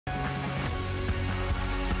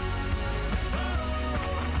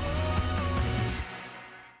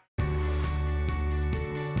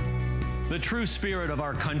The true spirit of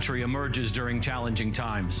our country emerges during challenging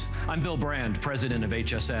times. I'm Bill Brand, president of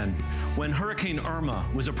HSN. When Hurricane Irma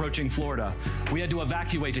was approaching Florida, we had to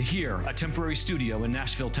evacuate to here, a temporary studio in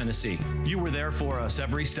Nashville, Tennessee. You were there for us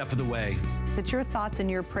every step of the way. It's your thoughts and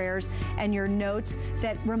your prayers and your notes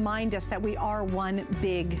that remind us that we are one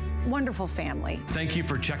big, wonderful family. Thank you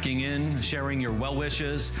for checking in, sharing your well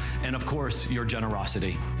wishes, and of course, your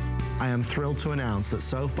generosity. I am thrilled to announce that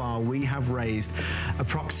so far we have raised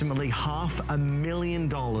approximately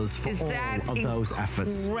 $500,000 for all of those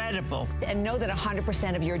efforts. Incredible. And know that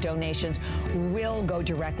 100% of your donations will go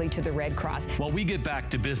directly to the Red Cross. While we get back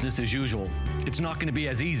to business as usual, it's not going to be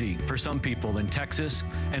as easy for some people in Texas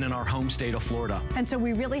and in our home state of Florida. And so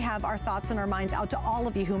we really have our thoughts and our minds out to all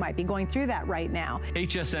of you who might be going through that right now.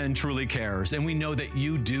 HSN truly cares, and we know that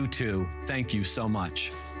you do too. Thank you so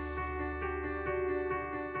much.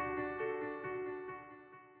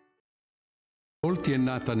 Pulte è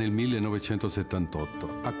nata nel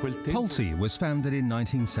 1978. Pulte was founded in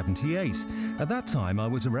 1978. At that time, I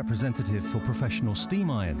was a representative for professional steam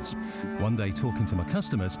irons. One day, talking to my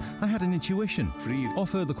customers, I had an intuition.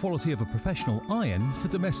 Offer the quality of a professional iron for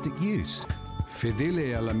domestic use.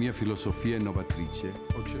 Fedele alla mia filosofia innovatrice.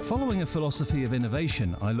 Following a philosophy of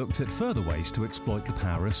innovation, I looked at further ways to exploit the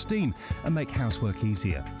power of steam and make housework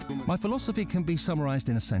easier. My philosophy can be summarized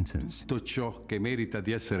in a sentence. Tutto ciò che merita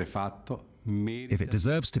di essere fatto. If it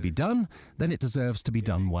deserves to be done, then it deserves to be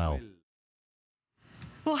done well.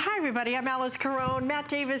 Well, hi, everybody. I'm Alice Carone. Matt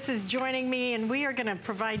Davis is joining me, and we are going to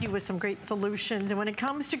provide you with some great solutions. And when it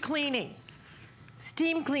comes to cleaning,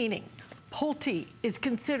 steam cleaning, Pulte is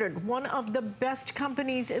considered one of the best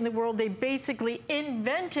companies in the world. They basically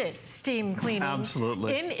invented steam cleaning.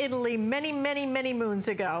 Absolutely. In Italy many, many, many moons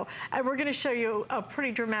ago. And we're going to show you a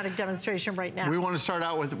pretty dramatic demonstration right now. We want to start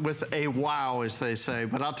out with a wow, as they say.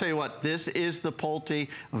 But I'll tell you what, this is the Pulte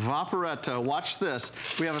Vaporetto. Watch this.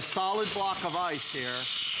 We have a solid block of ice here,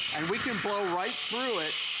 and we can blow right through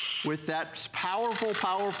it with that powerful,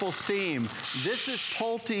 powerful steam. This is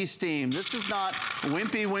Pulte steam. This is not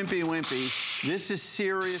wimpy, wimpy, wimpy. This is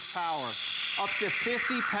serious power. Up to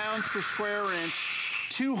 50 pounds per square inch,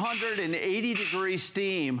 280-degree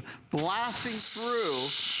steam blasting through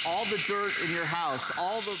all the dirt in your house,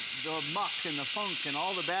 all the muck and the funk and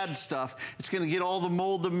all the bad stuff. It's gonna get all the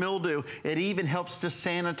mold, the mildew. It even helps to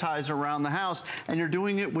sanitize around the house, and you're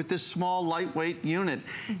doing it with this small, lightweight unit.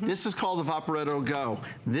 This is called the Vaporetto Go.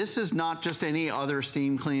 This is not just any other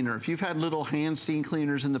steam cleaner. If you've had little hand steam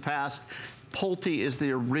cleaners in the past, Pulte is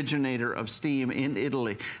the originator of steam in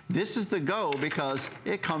Italy. This is the Go because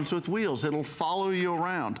it comes with wheels. It'll follow you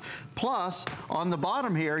around. Plus, on the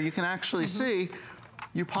bottom here, you can actually see,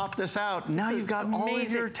 you pop this out, now you've got all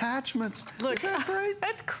of your attachments. Look, is that great?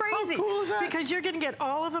 That's crazy. How cool is that? Because you're gonna get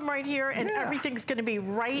all of them right here, and everything's gonna be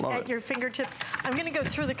right at your fingertips. I'm gonna go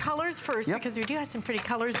through the colors first because we do have some pretty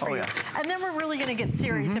colors for you. And then we're really gonna get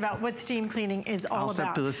serious about what steam cleaning is all about. I'll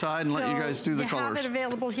step to the side and let you guys do the colors. You have it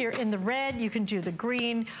available here in the red, you can do the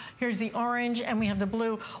green, here's the orange, and we have the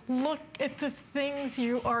blue. Look at the things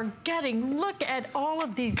you are getting. Look at all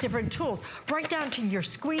of these different tools. Right down to your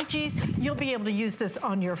squeegees. You'll be able to use this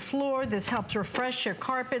on your floor. This helps refresh your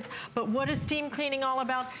carpets. But what is steam cleaning all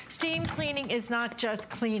about? Steam cleaning is not just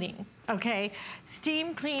cleaning, okay?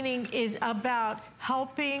 Steam cleaning is about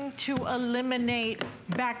helping to eliminate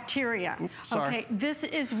bacteria. Okay, this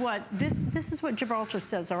is what Gibraltar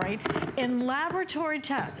says, all right? In laboratory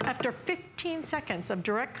tests, after 15 seconds of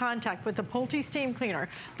direct contact with the Pulte steam cleaner,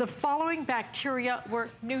 the following bacteria were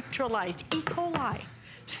neutralized: E. coli,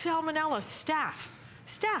 Salmonella, staph,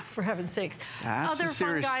 for heaven's sakes, other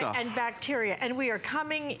fungi and bacteria. And we are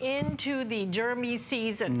coming into the germy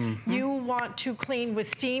season. You want to clean with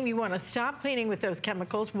steam. You want to stop cleaning with those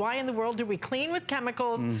chemicals. Why in the world do we clean with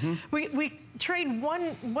chemicals? We trade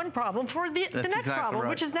one problem for the next problem,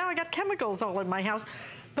 which is now I got chemicals all in my house.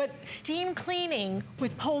 But steam cleaning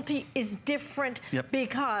with Pulte is different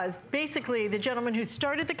because basically the gentleman who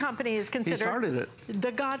started the company is considered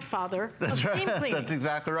the godfather of steam cleaning. That's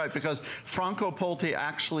exactly right, because Franco Pulte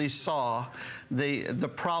actually saw the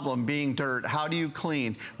problem being dirt. How do you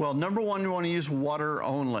clean? Well, number one, we want to use water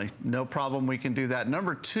only. No problem, we can do that.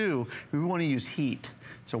 Number two, we want to use heat.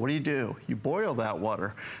 So what do? You boil that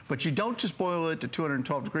water, but you don't just boil it to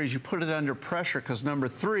 212 degrees, you put it under pressure, because number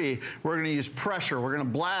three, we're gonna use pressure. We're gonna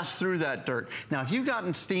blast through that dirt. Now, if you've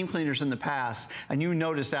gotten steam cleaners in the past, and you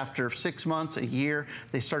noticed after 6 months, a year,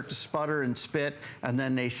 they start to sputter and spit, and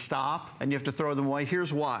then they stop, and you have to throw them away,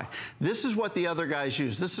 here's why. This is what the other guys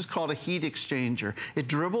use. This is called a heat exchanger. It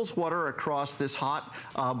dribbles water across this hot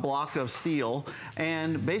block of steel,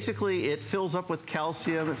 and basically it fills up with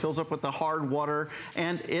calcium, it fills up with the hard water,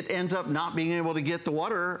 and and it ends up not being able to get the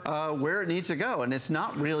water where it needs to go, and it's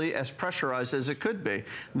not really as pressurized as it could be.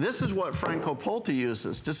 This is what Franco Pulte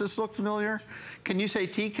uses. Does this look familiar? Can you say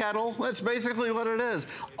tea kettle? That's basically what it is.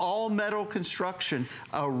 All metal construction,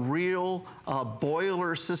 a real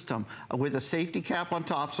boiler system with a safety cap on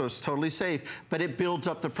top, so it's totally safe, but it builds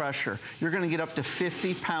up the pressure. You're gonna get up to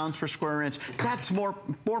 50 pounds per square inch. That's more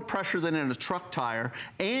pressure than in a truck tire,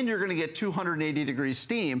 and you're gonna get 280 degrees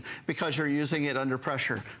steam because you're using it under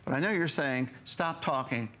pressure. But I know you're saying, stop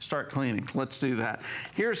talking, start cleaning. Let's do that.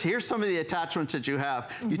 Here's some of the attachments that you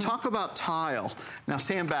have. You talk about tile. Now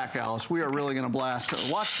stand back, Alice. We are really gonna blast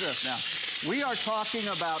her. Watch this now. We are talking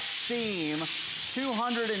about steam,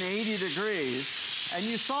 280 degrees, and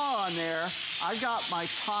you saw on there, I've got my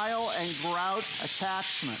tile and grout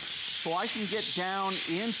attachment, so I can get down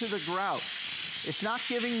into the grout. It's not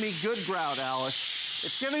giving me good grout, Alice.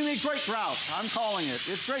 It's giving me great grout. I'm calling it.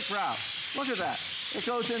 It's great grout. Look at that. It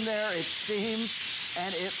goes in there, it steams,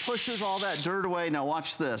 and it pushes all that dirt away. Now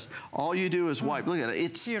watch this. All you do is wipe. Look at it.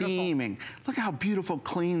 It's steaming. Look how beautiful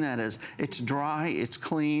clean that is. It's dry. It's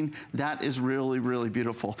clean. That is really, really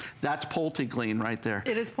beautiful. That's Pulte Clean right there.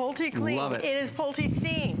 It is Pulte Clean. Love it. It is Pulte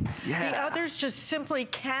Steam. Yeah. The others just simply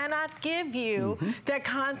cannot give you that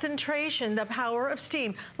concentration, the power of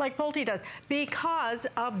steam, like Pulte does, because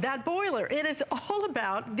of that boiler. It is all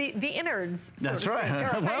about the innards. That's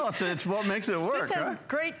right. Well, it's what makes it work. This has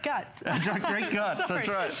great guts. That's great guts. That's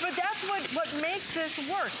right. But that's what makes this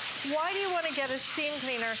work. Why do you want to get a steam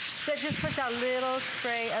cleaner that just puts out little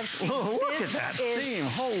spray of steam? Whoa, look at that steam!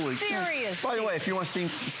 Holy serious. By the way, if you want to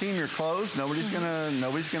steam your clothes, nobody's gonna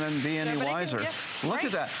be any wiser. Look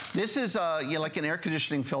at that. This is like an air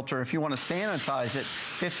conditioning filter. If you want to sanitize it,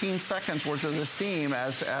 15 seconds worth of the steam,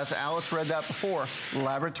 as Alice read that before,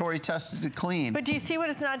 laboratory tested to clean. But do you see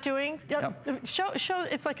what it's not doing? Yep. Show.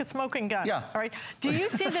 It's like a smoking gun. Yeah. All right. Do you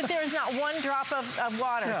see that there's not one drop of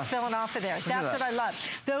water spilling off of there? That's what I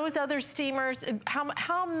love. Those other steamers,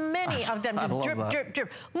 how many of them just drip, drip,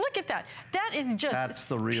 drip? Look at that. That is just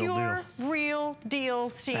the pure, real deal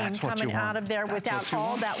steam coming out of there without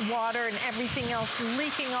all that water and everything else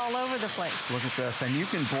leaking all over the place. Look at this, and you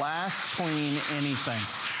can blast clean anything.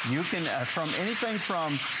 You can, from anything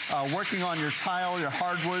from working on your tile, your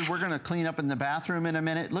hardwood. We're gonna clean up in the bathroom in a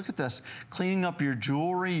minute. Look at this, cleaning up your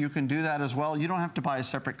jewelry, you can do that as well. You don't have to buy a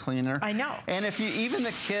separate cleaner. I know. And if you, even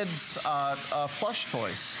the kids' plush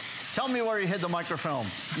toys. Tell me where you hid the microfilm.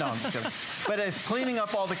 No, I'm just kidding. But it's cleaning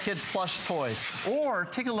up all the kids' plush toys. Or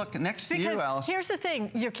take a look next to you, Alice. Here's the thing,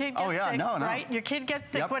 your kid gets sick, right? Your kid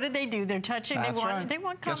gets sick, what do? They're touching, they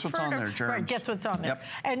want comfort. Guess what's on there, germs. Right, guess what's on there.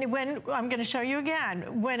 And when, I'm gonna show you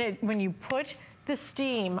again, when you put the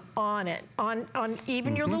steam on it, on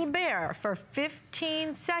even your little bear for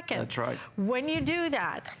 15 seconds. That's right. When you do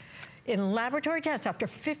that, in laboratory tests, after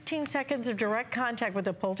 15 seconds of direct contact with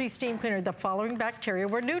the Pulte steam cleaner, the following bacteria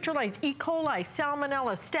were neutralized: E. coli,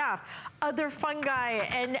 salmonella, staph, other fungi,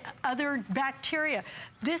 and other bacteria.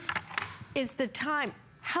 This is the time.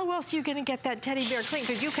 How else are you going to get that teddy bear clean?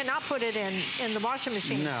 Because you cannot put it in the washing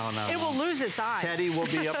machine. No. It will lose its eyes. Teddy will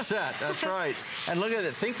be upset. That's right. And look at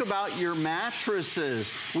it. Think about your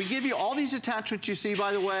mattresses. We give you all these attachments you see,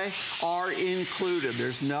 by the way, are included.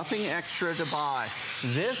 There's nothing extra to buy.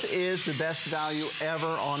 This is the best value ever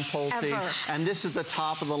on Pulte. And this is the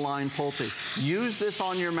top of the line Pulte. Use this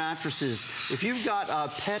on your mattresses. If you've got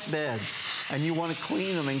pet beds and you want to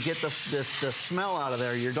clean them and get the smell out of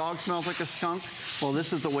there, your dog smells like a skunk, well,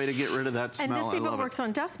 this is the way to get rid of that smell. And this even works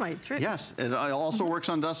on dust mites, right? Yes, it also works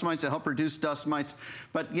on dust mites to help reduce dust mites.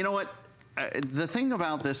 But you know what? The thing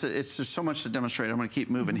about this, it's just so much to demonstrate. I'm going to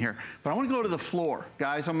keep moving here. But I want to go to the floor.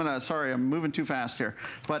 Guys, sorry, I'm moving too fast here.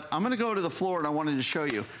 But I'm going to go to the floor, and I wanted to show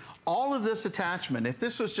you. All of this attachment, if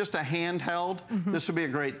this was just a handheld, this would be a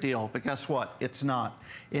great deal, but guess what? It's not.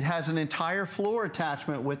 It has an entire floor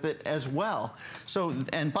attachment with it as well. So,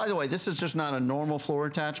 and by the way, this is just not a normal floor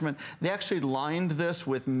attachment. They actually lined this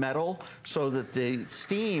with metal so that the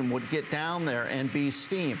steam would get down there and be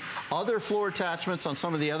steam. Other floor attachments on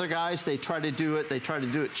some of the other guys, they try to do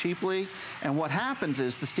it cheaply, and what happens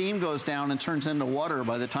is the steam goes down and turns into water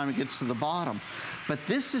by the time it gets to the bottom. But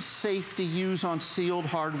this is safe to use on sealed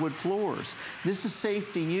hardwood floors. This is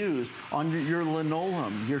safe to use on your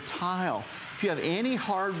linoleum, your tile. if you have any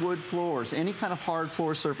hardwood floors, any kind of hard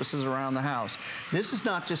floor surfaces around the house, this is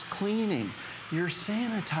not just cleaning. You're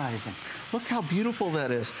sanitizing. Look how beautiful that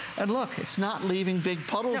is. And look, it's not leaving big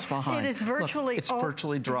puddles behind. It is virtually, look, it's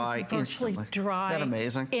virtually dry instantly. Dry. Is that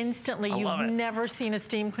amazing? Instantly. You've never seen a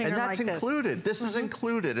steam cleaner like this. And that's included. This is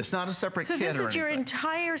included. It's not a separate kit or anything. So this is your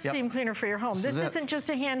entire steam cleaner for your home. This isn't just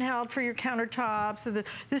a handheld for your countertops.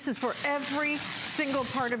 This is for every single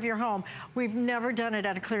part of your home. We've never done it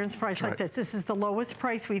at a clearance price like this. This is the lowest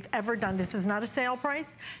price we've ever done. This is not a sale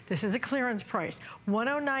price. This is a clearance price.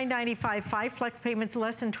 $109.95, 5 flex payments,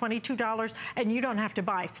 less than $22, and you don't have to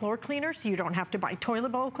buy floor cleaners, you don't have to buy toilet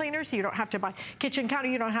bowl cleaners, you don't have to buy kitchen counter,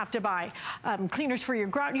 you don't have to buy cleaners for your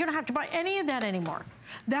garage, you don't have to buy any of that anymore.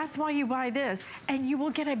 That's why you buy this, and you will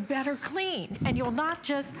get a better clean. And you'll not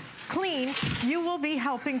just clean, you will be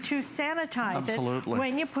helping to sanitize it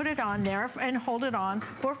when you put it on there and hold it on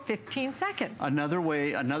for 15 seconds. Another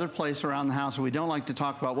way, another place around the house that we don't like to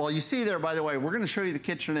talk about. Well, you see there, by the way, we're going to show you the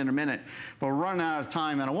kitchen in a minute, but we're running out of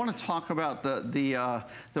time, and I want to talk about the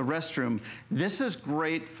restroom. This is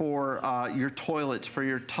great for your toilets, for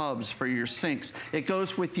your tubs, for your sinks. It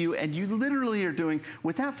goes with you, and you literally are doing,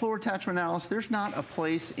 with that floor attachment, Alice, there's not a place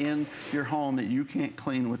in your home that you can't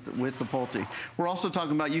clean with the Pulte. We're also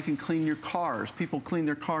talking about you can clean your cars. People clean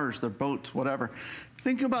their cars, their boats, whatever.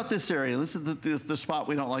 Think about this area. This is the spot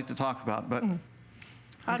we don't like to talk about, but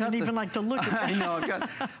I don't even like to look at that. I know,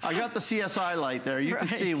 I got the CSI light there. You can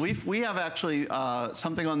see we have actually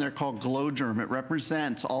something on there called Glow Germ. It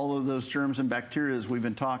represents all of those germs and bacteria we've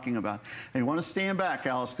been talking about. And you want to stand back,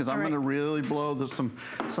 Alice, because I'm going to really blow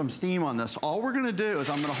some steam on this. All we're going to do is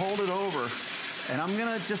I'm going to hold it over, and I'm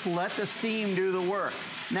going to just let the steam do the work.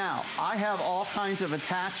 Now, I have all kinds of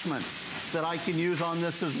attachments that I can use on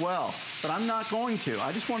this as well, but I'm not going to.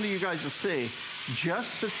 I just wanted you guys to see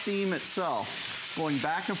just the steam itself going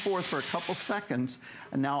back and forth for a couple seconds,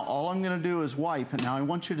 and now all I'm going to do is wipe, and now I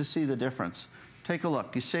want you to see the difference. Take a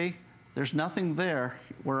look. You see? There's nothing there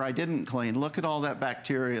where I didn't clean. Look at all that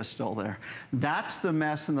bacteria still there. That's the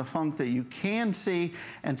mess and the funk that you can see,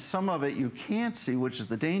 and some of it you can't see, which is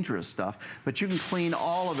the dangerous stuff. But you can clean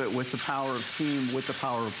all of it with the power of steam, with the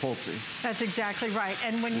power of Pulte. That's exactly right.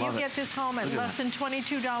 And when you get this home at less than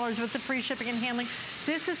 $22 with the free shipping and handling,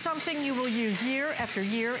 this is something you will use year after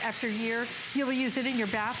year after year. You will use it in your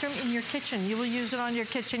bathroom, in your kitchen. You will use it on your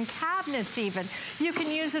kitchen cabinets even. You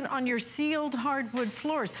can use it on your sealed hardwood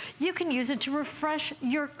floors. You can use it to refresh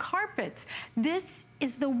your carpets. This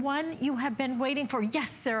is the one you have been waiting for.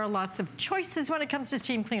 Yes, there are lots of choices when it comes to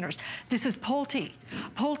steam cleaners. This is Pulte.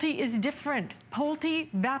 Pulte is different. Pulte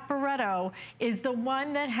Vaporetto is the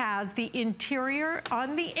one that has the interior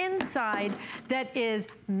on the inside that is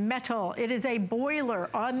metal. It is a boiler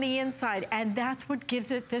on the inside, and that's what gives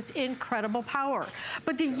it this incredible power.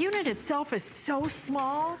 But the unit itself is so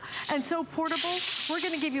small and so portable. We're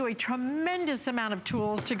gonna give you a tremendous amount of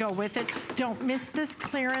tools to go with it. Don't miss this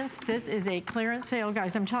clearance. This is a clearance sale,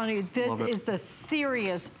 guys. I'm telling you, this is the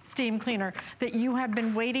serious steam cleaner that you have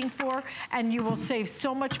been waiting for, and you will save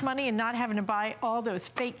so much money and not having to buy all those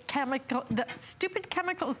fake stupid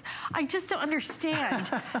chemicals. I just don't understand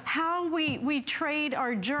how we trade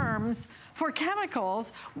our germs for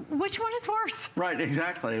chemicals. Which one is worse? Right,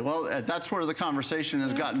 exactly. Well, that's where the conversation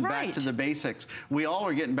has gotten back to the basics. We all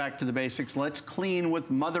are getting back to the basics. Let's clean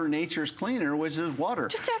with Mother Nature's cleaner, which is water.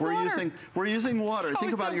 Just add water. We're using water. So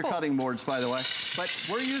Think about simple. your cutting boards, by the way. But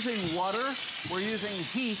we're using water, we're using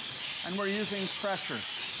heat, and we're using pressure.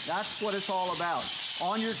 That's what it's all about.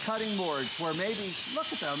 On your cutting boards, where maybe,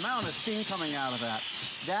 look at the amount of steam coming out of that.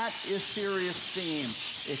 That is serious steam.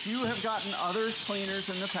 If you have gotten other cleaners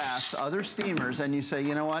in the past, other steamers, and you say,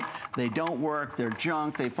 you know what, they don't work, they're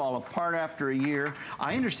junk, they fall apart after a year,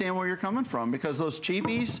 I understand where you're coming from, because those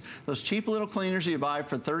cheapies, those cheap little cleaners you buy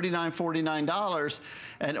for $39,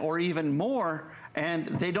 $49, or even more, and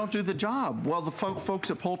they don't do the job. Well, the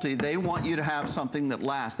folks at Pulte, they want you to have something that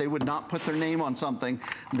lasts. They would not put their name on something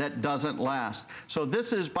that doesn't last. So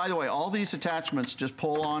this is, by the way, all these attachments just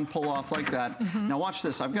pull on, pull off like that. Now watch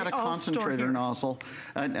this. I've got a concentrator nozzle,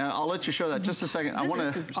 and I'll let you show that just a second. I want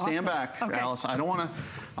to stand back, Alice. I don't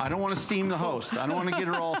want to steam the host. I don't want to get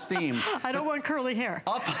her all steamed. I don't want curly hair.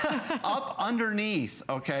 Up underneath,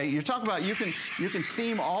 okay? You're talking about you can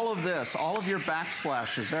steam all of this, all of your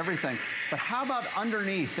backsplashes, everything. But how about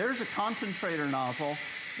underneath? There's a concentrator nozzle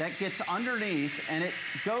that gets underneath, and it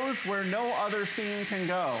goes where no other steam can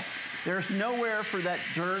go. There's nowhere for that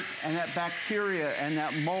dirt and that bacteria and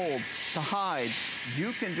that mold to hide.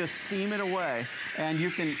 You can just steam it away, and you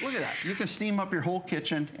can, look at that. You can steam up your whole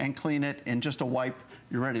kitchen and clean it in just a wipe.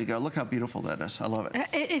 You're ready to go. Look how beautiful that is. I love it.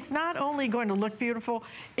 It's not only going to look beautiful,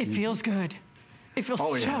 it feels good. It feels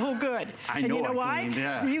so good. I know. And you know why? Cleaned,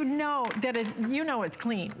 yeah. You know that it's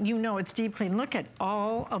clean. You know it's deep clean. Look at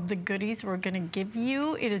all of the goodies we're going to give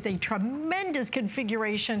you. It is a tremendous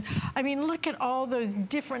configuration. I mean, look at all those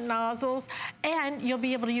different nozzles, and you'll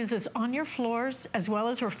be able to use this on your floors as well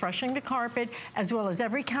as refreshing the carpet, as well as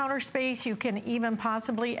every counter space you can even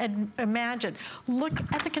possibly imagine. Look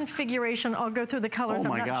at the configuration. I'll go through the colors. Oh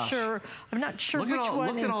my gosh. I'm not sure which one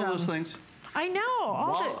is. Look at all those things. I know,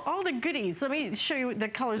 all the goodies. Let me show you the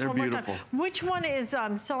colors one more time. Which one is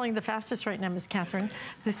selling the fastest right now, Ms. Catherine?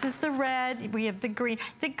 This is the red, we have the green.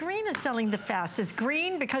 The green is selling the fastest.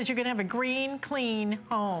 Green, because you're gonna have a green, clean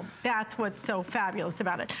home. That's what's so fabulous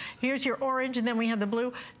about it. Here's your orange, and then we have the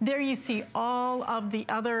blue. There you see all of the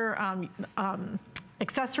other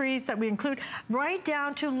accessories that we include, right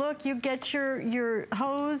down to, look, you get your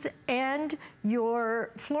hose and your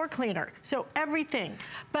floor cleaner. So everything.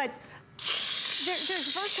 But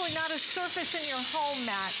there's virtually not a surface in your home,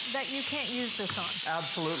 Matt, that you can't use this on.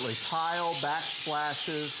 Absolutely. Tile,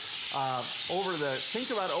 backsplashes, think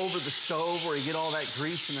about over the stove where you get all that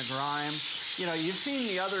grease and the grime. You know, you've seen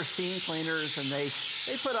the other steam cleaners and they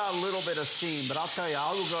put out a little bit of steam, but I'll tell you,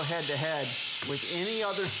 I'll go head to head with any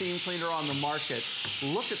other steam cleaner on the market.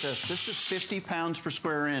 Look at this. This is 50 pounds per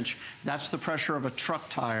square inch. That's the pressure of a truck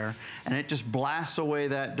tire, and it just blasts away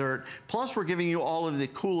that dirt. Plus, we're giving you all of the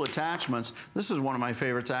cool attachments. This is one of my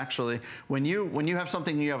favorites, actually. When you have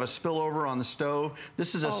something, you have a spillover on the stove,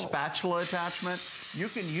 this is a spatula attachment. You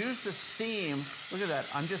can use the steam. Look at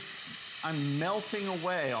that. I'm melting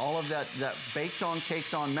away all of that baked on,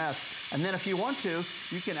 caked on mess. And then if you want to,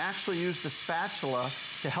 you can actually use the spatula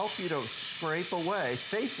to help you to scrape away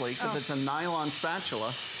safely, because it's a nylon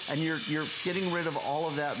spatula, and you're getting rid of all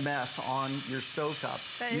of that mess on your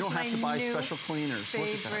stovetop. You don't have to buy special cleaners. Look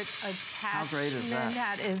at that. How great is that?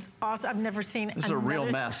 That is awesome. I've never seen this is a real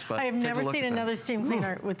mess, but I have never seen another steam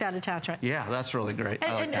cleaner with that attachment. Yeah, that's really great.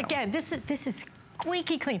 And again, this is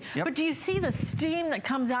squeaky clean. Yep. But do you see the steam that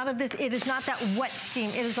comes out of this? It is not that wet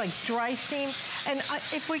steam. It is like dry steam. And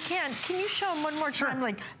if we can you show them one more time,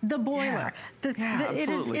 like the boiler?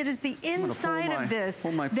 It is the inside of this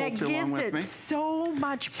that gives it so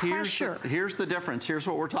much pressure. Here's the difference. Here's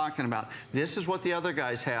what we're talking about. This is what the other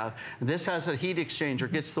guys have. This has a heat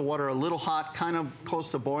exchanger, gets the water a little hot, kind of close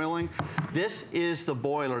to boiling. This is the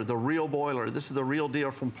boiler, the real boiler. This is the real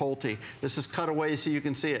deal from Pulte. This is cut away so you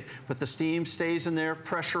can see it. But the steam stays in there,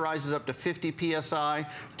 pressurizes up to 50 PSI,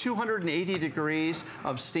 280 degrees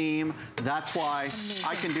of steam. That's why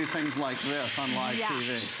I can do things like this on live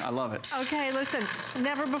TV. I love it. Okay, listen,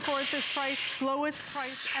 never before at this price, lowest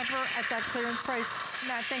price ever at that clearance price.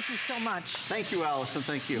 Matt, thank you so much. Thank you, Allison,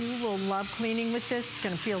 thank you. You will love cleaning with this. It's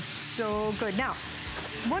gonna feel so good. Now,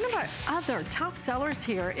 one of our other top sellers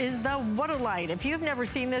here is the Water Light. If you've never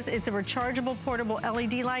seen this, it's a rechargeable portable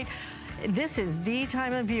LED light. This is the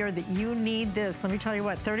time of year that you need this. Let me tell you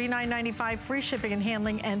what, $39.95, free shipping and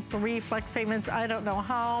handling, and 3 flex payments. I don't know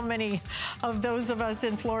how many of those of us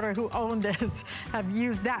in Florida who own this have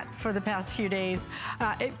used that for the past few days.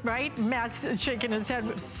 Right? Matt's shaking his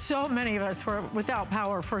head. So many of us were without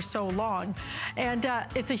power for so long. And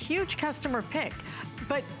it's a huge customer pick.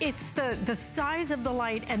 But it's the size of the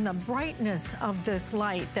light and the brightness of this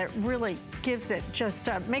light that really gives it, just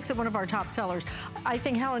makes it one of our top sellers. I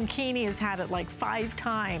think Helen Keeney has had it like 5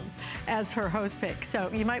 times as her host pick.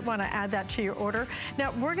 So you might want to add that to your order.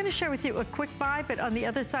 Now, we're going to share with you a quick buy, but on the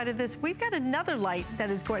other side of this, we've got another light that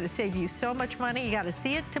is going to save you so much money. You got to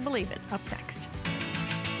see it to believe it. Up next.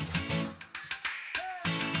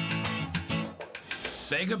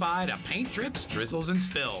 Say goodbye to paint drips, drizzles, and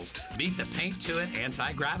spills. Meet the Paint To It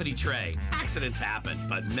anti-gravity tray. Accidents happen,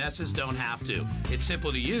 but messes don't have to. It's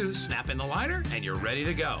simple to use. Snap in the liner, and you're ready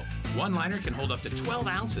to go. One liner can hold up to 12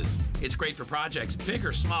 ounces. It's great for projects big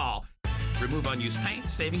or small. Remove unused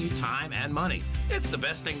paint, saving you time and money. It's the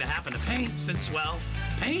best thing to happen to paint since, well,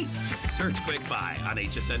 paint. Search Quick Buy on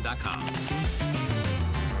hsn.com.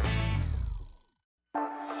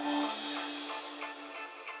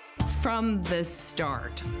 From the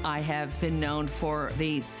start, I have been known for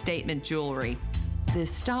the statement jewelry. The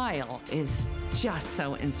style is just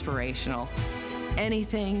so inspirational.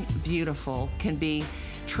 Anything beautiful can be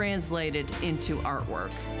translated into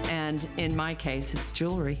artwork, and in my case, it's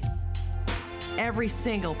jewelry. Every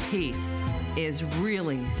single piece is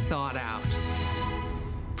really thought out.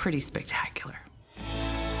 Pretty spectacular.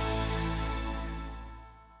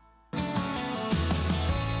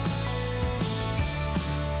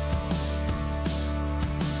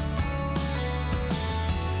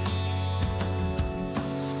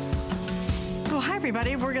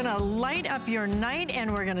 everybody, we're gonna light up your night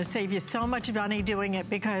and we're gonna save you so much money doing it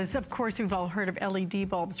because of course we've all heard of LED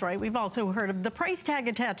bulbs, right? We've also heard of the price tag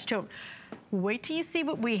attached to them. Wait till you see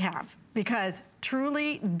what we have, because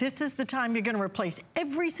truly this is the time you're gonna replace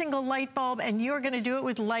every single light bulb, and you're gonna do it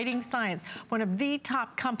with Lighting Science, one of the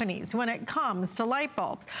top companies when it comes to light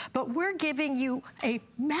bulbs. But we're giving you a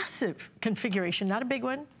massive configuration, not a big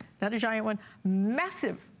one, not a giant one,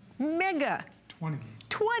 massive, mega.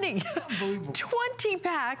 20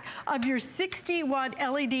 pack of your 60-watt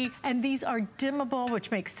LED, and these are dimmable,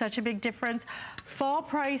 which makes such a big difference. Fall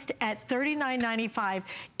priced at $39.95.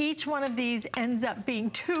 Each one of these ends up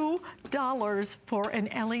being $2 for an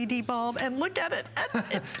LED bulb. And look at it.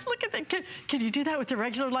 Look at that. Can you do that with the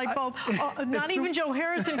regular light bulb? Not even Joe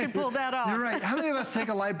Harrison could pull that off. You're right. How many of us take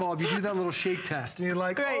a light bulb, you do that little shake test, and you're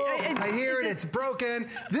like, oh, I hear it, it's broken.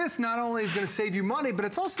 This not only is going to save you money, but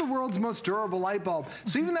it's also the world's most durable light bulb.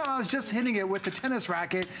 So even though I was just hitting it with the tennis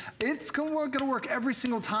racket, it's going to work every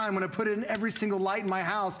single time when I put it in every single light in my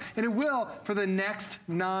house, and it will for the next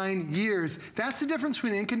 9 years. That's the difference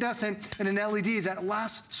between an incandescent and an LED, is that it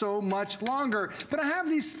lasts so much longer. But I have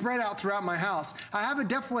these spread out throughout my house. I have it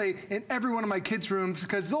definitely in every one of my kids' rooms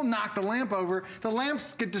because they'll knock the lamp over. The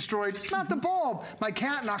lamps get destroyed, not the bulb. My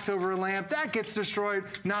cat knocks over a lamp, that gets destroyed,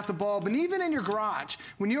 not the bulb. And even in your garage,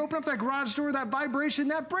 when you open up that garage door, that vibration,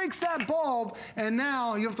 that breaks that bulb, and now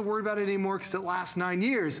you don't have to worry about it anymore because it lasts 9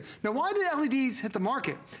 years. Now, why did LEDs hit the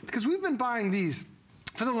market? Because we've been buying these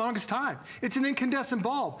for the longest time. It's an incandescent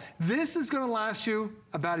bulb. This is going to last you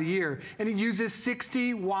about a year, and it uses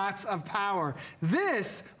 60 watts of power.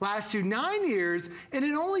 This lasts you 9 years, and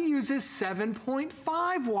it only uses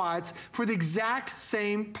 7.5 watts for the exact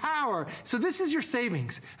same power. So this is your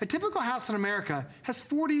savings. A typical house in America has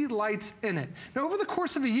 40 lights in it. Now, over the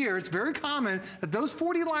course of a year, it's very common that those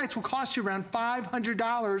 40 lights will cost you around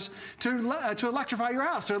 $500 to electrify your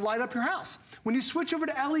house, to light up your house. When you switch over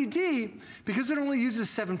to LED, because it only uses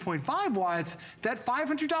 7.5 watts, that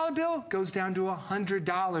 $500 bill goes down to $100.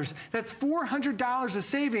 That's $400 of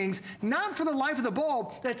savings, not for the life of the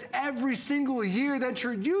bulb, that's every single year that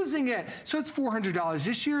you're using it. So it's $400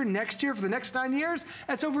 this year, next year, for the next 9 years,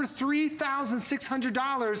 that's over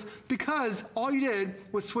 $3,600 because all you did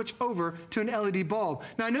was switch over to an LED bulb.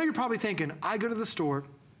 Now I know you're probably thinking, I go to the store,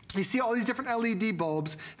 you see all these different LED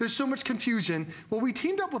bulbs. There's so much confusion. Well, we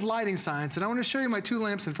teamed up with Lighting Science, and I want to show you my 2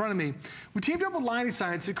 lamps in front of me. We teamed up with Lighting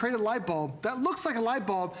Science to create a light bulb that looks like a light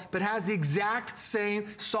bulb, but has the exact same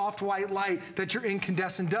soft white light that your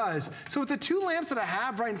incandescent does. So with the 2 lamps that I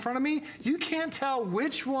have right in front of me, you can't tell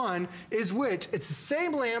which one is which. It's the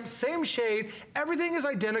same lamp, same shade, everything is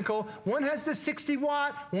identical. One has the 60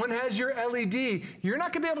 watt, one has your LED. You're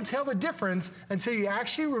not gonna be able to tell the difference until you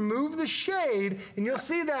actually remove the shade, and you'll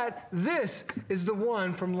see that this is the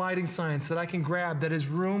one from Lighting Science that I can grab that is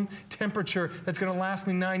room temperature, that's gonna last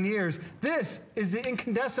me 9 years. This is the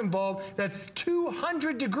incandescent bulb that's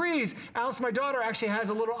 200 degrees. Alice, my daughter, actually has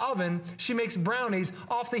a little oven. She makes brownies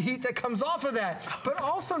off the heat that comes off of that. But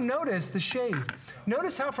also notice the shade.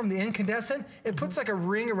 Notice how from the incandescent, it puts like a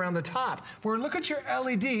ring around the top. Where look at your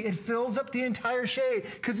LED, it fills up the entire shade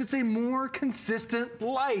because it's a more consistent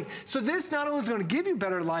light. So this not only is gonna give you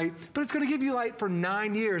better light, but it's gonna give you light for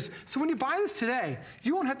 9 years. So when you buy this today,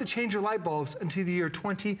 you won't have to change your light bulbs until the year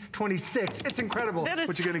 2026. It's incredible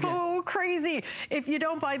what you're gonna get. That is so crazy. If you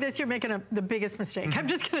don't buy this, you're making the biggest mistake. I'm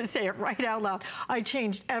just gonna say it right out loud. I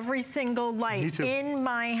changed every single light in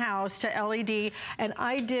my house to LED, and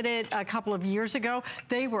I did it a couple of years ago.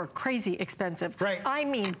 They were crazy expensive. Right. I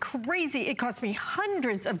mean, crazy. It cost me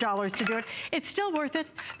hundreds of dollars to do it. It's still worth it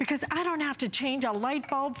because I don't have to change a light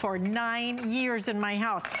bulb for 9 years in my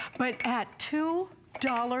house. But at $2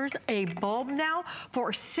 a bulb now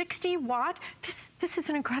for 60 watt. This is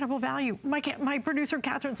an incredible value. My producer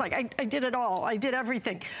Catherine's like, I did it all. I did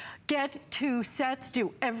everything. Get 2 sets,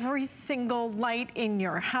 do every single light in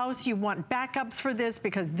your house. You want backups for this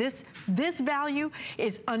because this value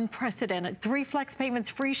is unprecedented. 3 flex payments,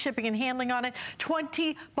 free shipping and handling on it.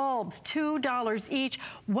 20 bulbs, $2 each.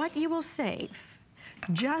 What you will save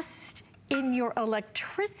just in your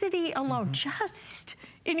electricity alone, just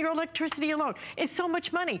in your electricity alone, is so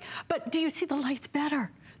much money. But do you see the light's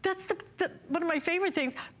better? That's one of my favorite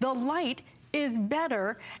things. The light is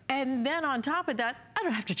better, and then on top of that, I I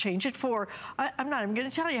don't have to change it for, I'm not even gonna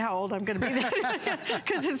tell you how old I'm gonna be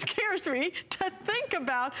because it scares me to think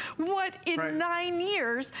about what in 9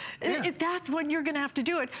 years, that's when you're gonna have to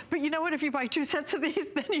do it. But you know what, if you buy 2 sets of these,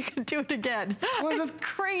 then you can do it again. Well, it's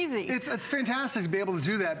crazy. It's fantastic to be able to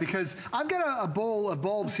do that because I've got a bowl of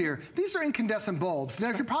bulbs here. These are incandescent bulbs. Now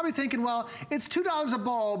you're probably thinking, well, it's $2 a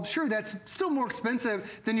bulb. Sure, that's still more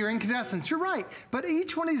expensive than your incandescents. You're right, but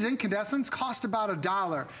each one of these incandescents cost about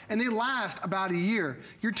 $1 and they last about a year.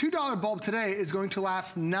 Your $2 bulb today is going to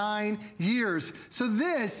last 9 years. So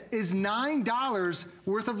this is $9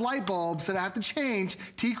 worth of light bulbs that I have to change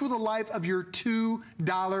to equal the life of your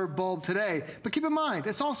 $2 bulb today. But keep in mind,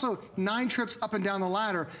 it's also 9 trips up and down the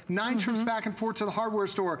ladder, 9 trips back and forth to the hardware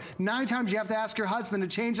store, 9 times you have to ask your husband to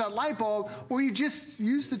change that light bulb, or you just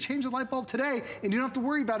use to change the light bulb today and you don't have to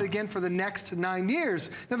worry about it again for the next 9 years.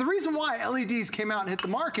 Now the reason why LEDs came out and hit the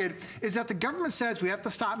market is that the government says we have to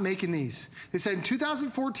stop making these. They said in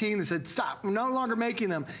 2014, they said stop, we're no longer making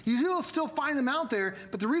them. You will still find them out there,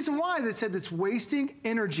 but the reason why, they said it's wasting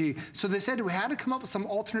energy. So they said we had to come up with some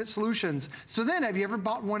alternate solutions. So then, have you ever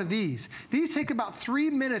bought one of these? These take about 3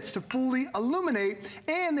 minutes to fully illuminate,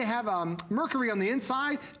 and they have mercury on the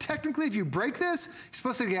inside. Technically, if you break this, you're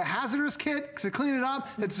supposed to get a hazardous kit to clean it up.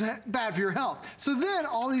 It's bad for your health. So then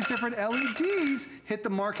all these different LEDs hit the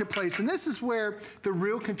marketplace, and this is where the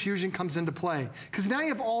real confusion comes into play. Because now you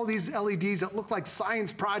have all these LEDs that look like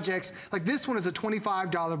science projects. Like this one is a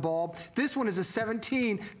 $25 bulb. This one is a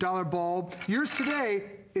 $17 bulb. Yours today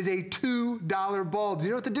is a $2 bulb. Do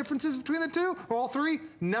you know what the difference is between the two, or all three?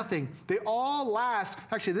 Nothing. They all last,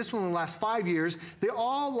 actually this one will last 5 years. They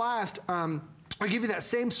all last, I give you that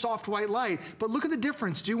same soft white light, but look at the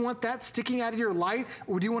difference. Do you want that sticking out of your light,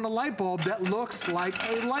 or do you want a light bulb that looks like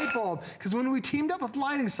a light bulb? Because when we teamed up with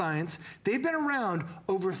Lighting Science, they've been around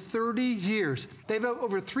over 30 years. They've have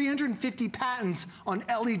over 350 patents on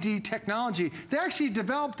LED technology. They actually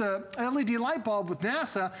developed a LED light bulb with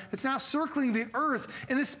NASA that's now circling the Earth.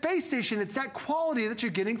 In the space station, it's that quality that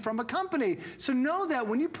you're getting from a company. So know that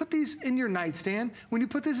when you put these in your nightstand, when you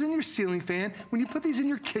put this in your ceiling fan, when you put these in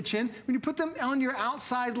your kitchen, when you put them on your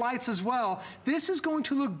outside lights as well, this is going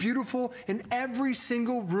to look beautiful in every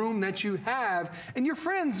single room that you have. And your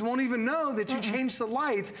friends won't even know that you changed the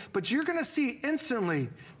lights, but you're gonna see instantly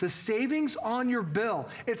the savings on your bill.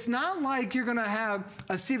 It's not like you're gonna have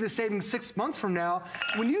see the savings 6 months from now.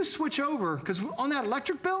 When you switch over, because on that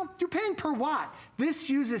electric bill, you're paying per watt. This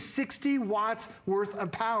uses 60 watts worth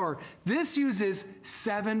of power. This uses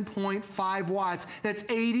 7.5 watts. That's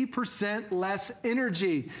 80% less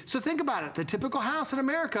energy. So think about it. The typical house in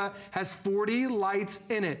America has 40 lights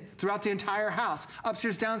in it throughout the entire house.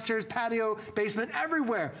 Upstairs, downstairs, patio, basement,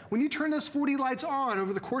 everywhere. When you turn those 40 lights on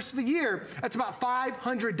over the course of a year, that's about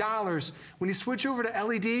 $500. When you switch over to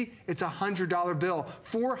LED, it's a $100 bill.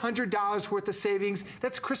 $400 worth of savings.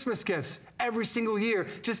 That's Christmas gifts every single year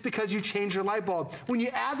just because you change your light bulb. When you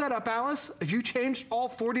add that up, Alice, if you changed all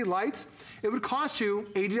 40 lights, it would cost you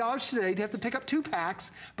 $80 today to have to pick up 2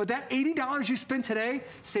 packs, but that $80 you spend today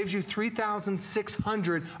saves you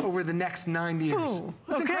 $3,600 over the next 9 years. Ooh,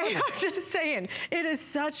 That's okay, incredible. I'm just saying, it is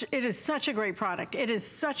such a great product. It is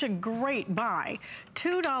such a great buy.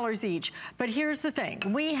 $2 each. But here's the thing,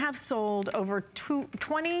 we have sold over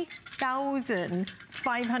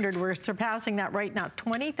 20,500. We're surpassing that right now,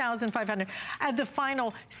 20,500. At the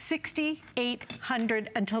final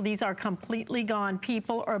 6,800 until these are completely gone.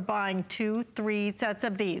 People are buying 2-3 sets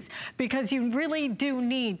of these because you really do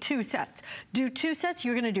need 2 sets. Do 2 sets,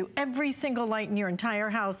 you're gonna do every single light in your entire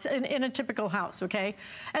house, in a typical house, okay?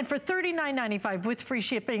 And for $39.95 with free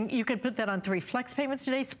shipping, you can put that on 3 flex payments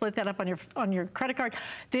today, split that up on your credit card.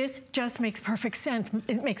 This just makes perfect sense.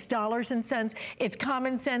 It makes dollars and cents. It's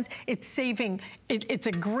common sense. It's saving. It's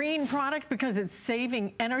a green product because it's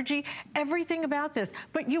saving energy. Everything about this.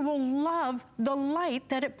 But you will love the light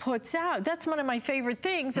that it puts out. That's one of my favorite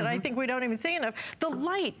things that I think we don't even say enough. The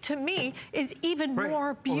light, to me, is even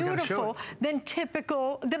more beautiful than a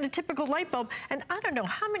typical light bulb. And I don't know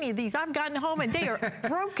how many of these I've gotten home and they are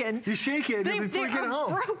broken. You shake it before you get it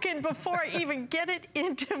home. Broken before I even get it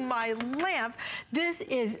into my lamp. This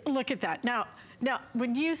is, look at that. Now,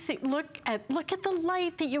 when you see, look at the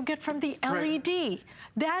light that you get from the LED.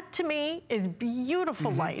 That to me is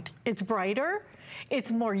beautiful light. It's brighter,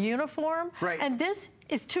 it's more uniform, and this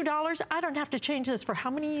is $2. I don't have to change this for how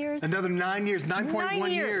many years? Another 9 years,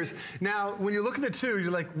 9.1 years. Now, when you look at the two,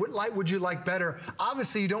 you're like, what light would you like better?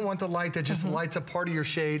 Obviously, you don't want the light that just lights up part of your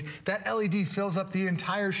shade. That LED fills up the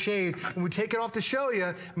entire shade. And we take it off to show you.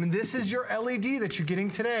 I mean, this is your LED that you're getting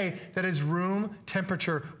today that is room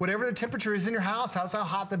temperature. Whatever the temperature is in your house, that's how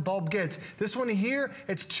hot the bulb gets. This one here,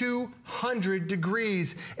 it's 200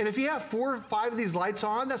 degrees. And if you have 4 or 5 of these lights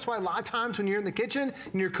on, that's why a lot of times when you're in the kitchen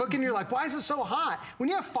and you're cooking, you're like, why is it so hot? When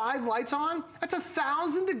you have 5 lights on, that's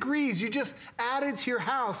 1,000 degrees you just added to your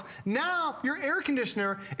house. Now your air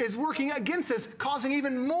conditioner is working against this, causing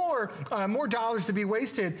even more dollars to be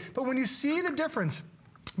wasted. But when you see the difference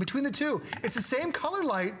between the two, it's the same color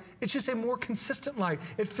light, it's just a more consistent light.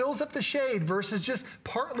 It fills up the shade versus just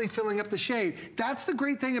partly filling up the shade. That's the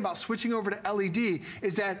great thing about switching over to LED,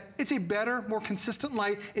 is that it's a better, more consistent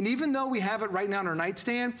light. And even though we have it right now on our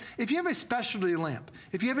nightstand, if you have a specialty lamp,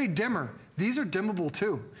 if you have a dimmer, these are dimmable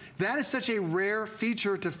too. That is such a rare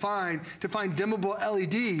feature to find dimmable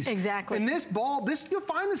LEDs. Exactly. And this bulb, you'll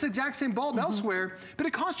find this exact same bulb elsewhere, but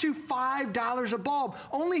it costs you $5 a bulb.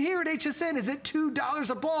 Only here at HSN is it $2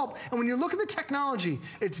 a bulb. And when you look at the technology,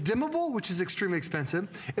 it's dimmable, which is extremely expensive.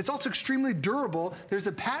 It's also extremely durable. There's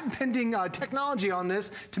a patent pending technology on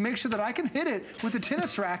this to make sure that I can hit it with a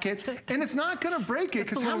tennis racket and it's not gonna break it,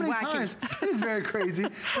 because how many times, it is very crazy.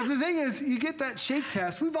 But the thing is, you get that shake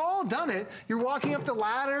test. We've all done it. You're walking up the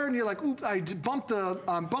ladder and you're like, oop, I bumped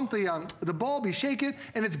the bulb, you shake it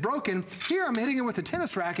and it's broken. Here I'm hitting it with a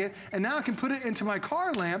tennis racket and now I can put it into my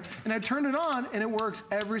car lamp and I turn it on and it works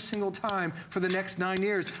every single time for the next 9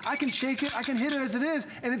 years. I can shake it, I can hit it as it is,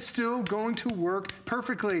 and it's still going to work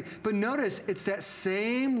perfectly. But notice, it's that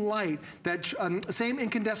same light, that same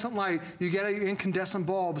incandescent light you get at your incandescent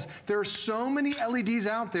bulbs. There are so many LEDs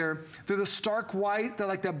out there. They're the stark white, they're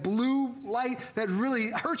like that blue light that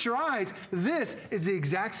really hurts your eyes. This is the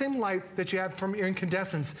exact same light that you have from your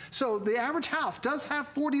incandescents. So the average house does have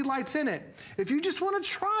 40 lights in it. If you just want to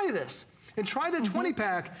try this and try the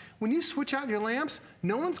 20-pack, when you switch out your lamps,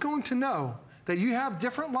 no one's going to know that you have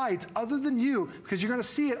different lights other than you, because you're going to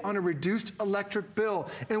see it on a reduced electric bill.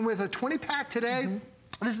 And with a 20-pack today,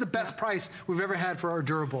 this is the best price we've ever had for our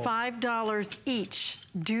durables. $5 each.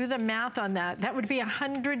 Do the math on that. That would be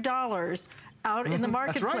 $100 out in the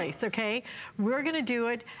marketplace, okay? We're gonna do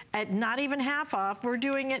it at not even half off. We're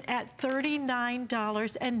doing it at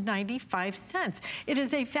 $39.95. It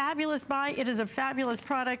is a fabulous buy. It is a fabulous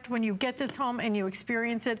product when you get this home and you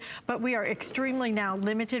experience it, but we are extremely now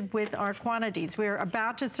limited with our quantities. We're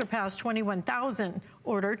about to surpass 21,000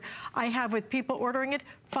 ordered. I have, with people ordering it,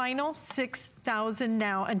 final 6,000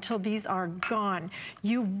 now until these are gone.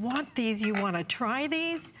 You want these, you want to try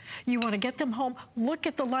these, you want to get them home. Look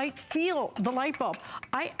at the light, feel the light bulb.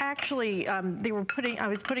 I actually, I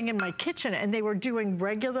was putting in my kitchen and they were doing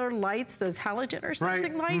regular lights, those halogen or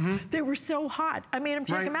something lights. They were so hot. I made them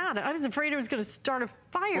take them out. I was afraid it was going to start a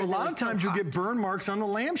fire. Well, a lot of times you'll get burn marks on the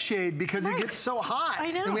lampshade because it gets so hot. I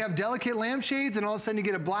know. And we have delicate lampshades and all of a sudden you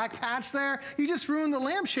get a black patch there. You just ruined the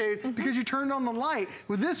lampshade because you turned on the light.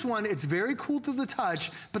 With this one, it's very cool to the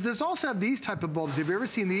touch, but there's also have these type of bulbs. Have you ever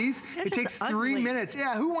seen these? It takes 3 minutes.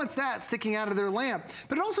 Yeah, who wants that sticking out of their lamp?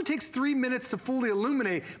 But it also takes 3 minutes to fully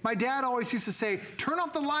illuminate. My dad always used to say, turn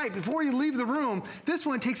off the light before you leave the room. This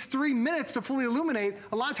one takes 3 minutes to fully illuminate.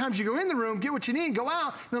 A lot of times you go in the room, get what you need, go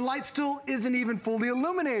out, and the light still isn't even fully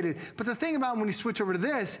illuminated. But the thing about when you switch over to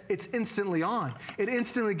this, it's instantly on. It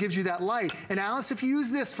instantly gives you that light. And Alice, if you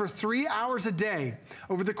use this for 3 hours a day,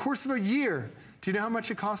 over the course of a year, do you know how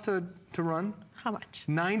much it costs to run? How much?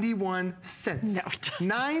 91 cents. No, it doesn't.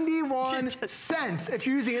 91 cents if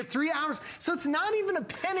you're using it 3 hours. So it's not even a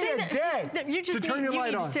penny a day to turn your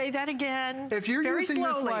light on. You need to say that again. If you're using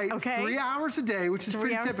this light 3 hours a day, which is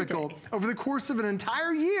pretty typical, over the course of an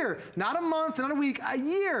entire year, not a month, not a week, a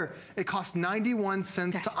year, it costs 91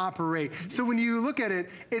 cents to operate. So when you look at it,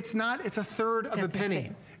 it's a third of a penny.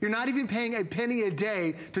 Insane. You're not even paying a penny a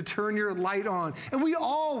day to turn your light on. And we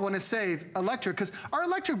all want to save electric because our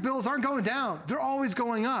electric bills aren't going down. They're always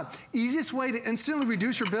going up. Easiest way to instantly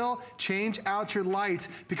reduce your bill, change out your lights.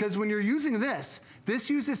 Because when you're using this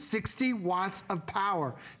uses 60 watts of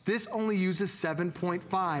power. This only uses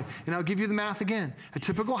 7.5. And I'll give you the math again. A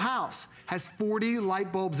typical house has 40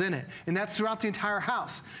 light bulbs in it. And that's throughout the entire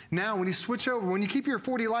house. Now, when you switch over, when you keep your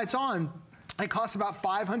 40 lights on, it costs about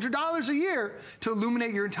 $500 a year to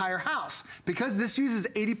illuminate your entire house. Because this uses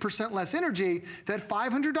 80% less energy, that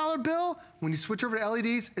 $500 bill, when you switch over to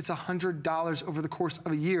LEDs, it's $100 over the course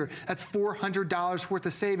of a year. That's $400 worth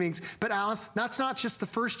of savings. But Alice, that's not just the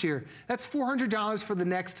first year. That's $400 for the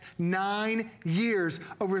next 9 years,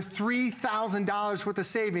 over $3,000 worth of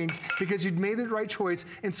savings because you'd made the right choice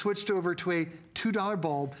and switched over to a $2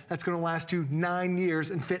 bulb that's gonna last you 9 years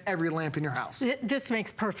and fit every lamp in your house. This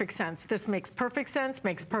makes perfect sense. This makes perfect sense,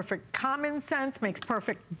 makes perfect common sense, makes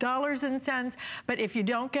perfect dollars and cents. But if you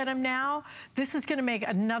don't get them now, this is gonna make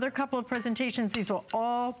another couple of presentations. These will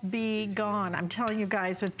all be gone. I'm telling you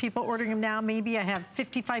guys, with people ordering them now, maybe I have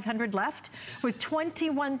 5,500 left with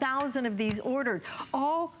 21,000 of these ordered.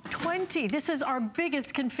 All 20. This is our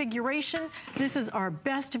biggest configuration. This is our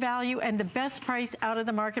best value and the best price out of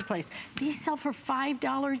the marketplace. These sell for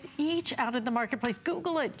 $5 each out of the marketplace.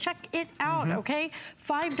 Google it, check it out, okay?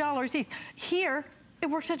 $5 each. Here, it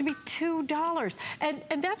works out to be $2.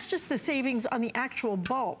 And that's just the savings on the actual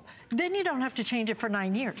bulb. Then you don't have to change it for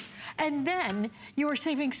 9 years. And then you are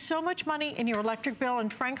saving so much money in your electric bill.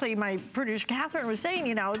 And frankly, my producer Catherine was saying,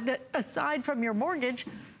 you know, that aside from your mortgage,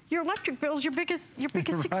 your electric bill is your biggest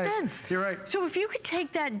expense. You're right. So if you could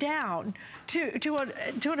take that down to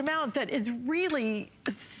an amount that is really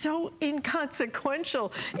so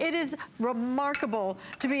inconsequential, it is remarkable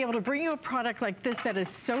to be able to bring you a product like this that is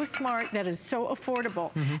so smart, that is so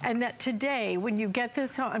affordable, and that today, when you get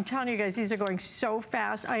this home, I'm telling you guys, these are going so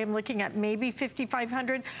fast. I am looking at maybe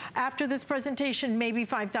 5,500. After this presentation, maybe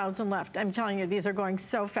 5,000 left. I'm telling you, these are going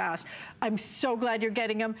so fast. I'm so glad you're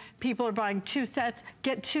getting them. People are buying 2 sets.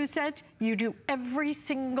 Get 2 sets. You do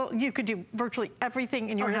you could do virtually everything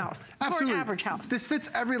in your house. Absolutely. For an average house. This fits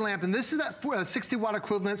every lamp, and this is that 60-watt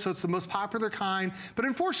equivalent, so it's the most popular kind. But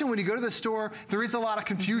unfortunately, when you go to the store, there is a lot of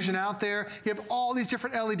confusion out there. You have all these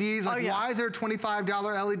different LEDs, like why is there a $25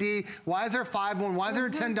 LED? Why is there a $5 one? Why is there a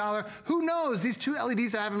 $10? Who knows? These 2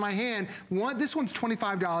 LEDs I have in my hand, this one's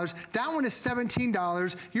 $25, that one is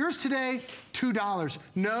 $17. Yours today, $2.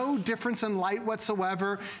 No difference in light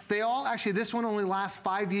whatsoever. They all, actually, this one only lasts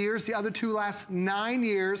 5 years. The other 2 last 9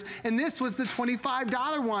 years. And this was the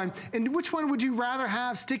 $25 one. And which one would you rather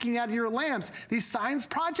have sticking out of your lamps? These science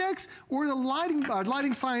projects or the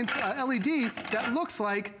lighting science LED that looks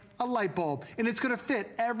like a light bulb, and it's gonna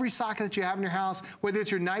fit every socket that you have in your house, whether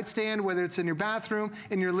it's your nightstand, whether it's in your bathroom,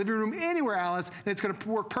 in your living room, anywhere, Alice, and it's gonna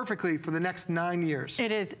work perfectly for the next 9 years.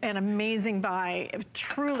 It is an amazing buy.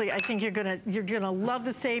 Truly, I think you're gonna love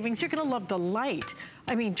the savings. You're gonna love the light.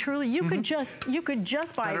 I mean, truly, you could just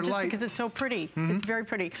buy it just because it's so pretty. It's very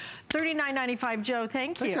pretty. $39.95, Joe.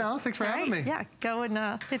 Thank you. Thanks, Alice. Thanks for having me. Yeah, go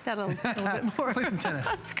and hit that a little bit more. Play some tennis.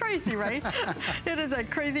 That's crazy, right? It is a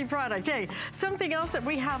crazy product. Hey, something else that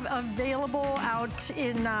we have available out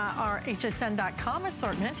in our hsn.com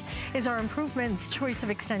assortment is our Improvements Choice of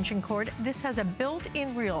Extension Cord. This has a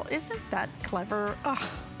built-in reel. Isn't that clever?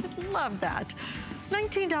 Oh, I love that.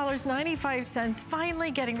 $19.95,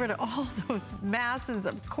 finally getting rid of all those masses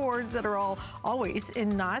of cords that are always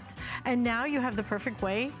in knots. And now you have the perfect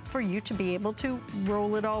way for you to be able to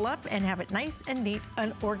roll it all up and have it nice and neat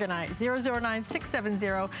and organized.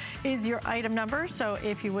 009670 is your item number. So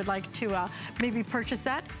if you would like to maybe purchase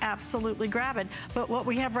that, absolutely grab it. But what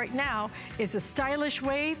we have right now is a stylish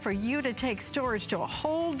way for you to take storage to a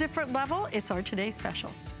whole different level. It's our Today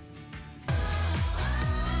Special.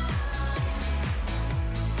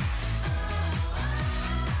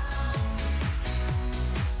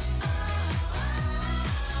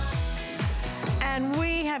 And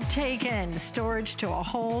we have taken storage to a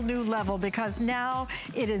whole new level because now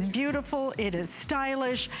it is beautiful, it is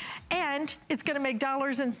stylish, and it's gonna make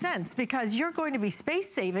dollars and cents because you're going to be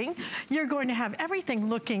space saving, you're going to have everything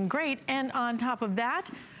looking great, and on top of that,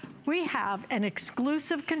 we have an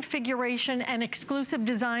exclusive configuration and exclusive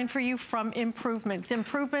design for you from Improvements.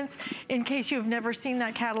 Improvements, in case you've never seen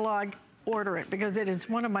that catalog, order it because it is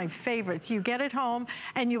one of my favorites. You get it home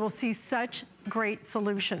and you will see such great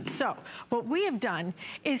solutions. So what we have done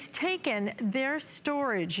is taken their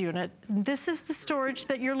storage unit. This is the storage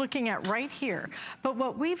that you're looking at right here. But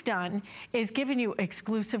what we've done is given you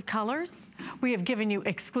exclusive colors. We have given you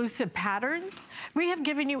exclusive patterns. We have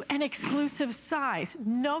given you an exclusive size.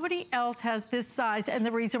 Nobody else has this size, and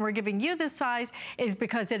the reason we're giving you this size is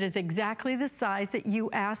because it is exactly the size that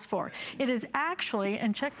you asked for. It is actually,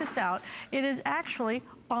 and check this out, it is actually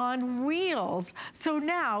on wheels. So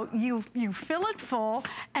now you fill it full,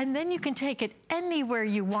 and then you can take it anywhere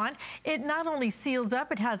you want. It not only seals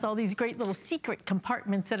up, it has all these great little secret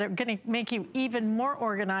compartments that are gonna make you even more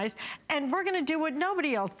organized. And we're gonna do what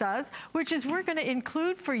nobody else does, which is we're gonna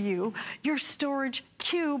include for you your storage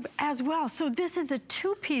cube as well. So this is a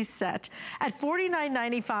 2-piece set at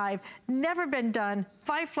 $49.95, never been done,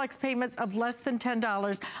 5 flex payments of less than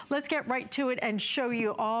 $10. Let's get right to it and show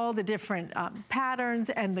you all the different patterns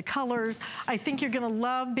and the colors. I think you're gonna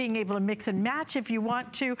love being able to mix and match if you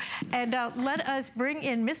want to. And let us bring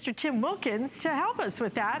in Mr. Tim Wilkins to help us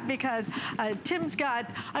with that, because Tim's got,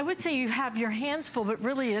 I would say you have your hands full, but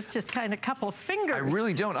really it's just kind of a couple of fingers. I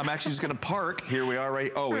really don't. I'm actually just gonna park. Here we are,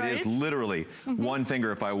 right? Oh, right. It is literally one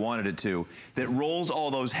finger if I wanted it to, that rolls all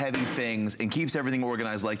those heavy things and keeps everything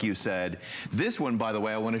organized like you said. This one, by the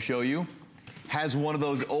way, I want to show you, has one of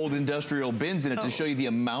those old industrial bins in it to show you the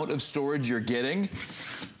amount of storage you're getting.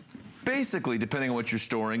 Basically, depending on what you're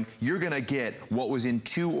storing, you're gonna get what was in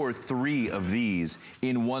 2 or 3 of these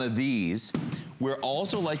in one of these. We're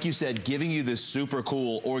also, like you said, giving you this super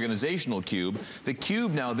cool organizational cube. The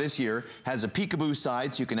cube now this year has a peekaboo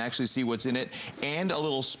side so you can actually see what's in it, and a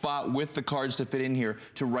little spot with the cards to fit in here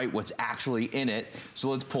to write what's actually in it. So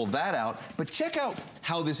let's pull that out. But check out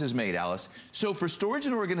how this is made, Alice. So for storage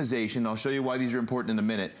and organization, I'll show you why these are important in a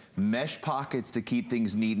minute. Mesh pockets to keep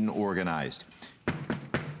things neat and organized.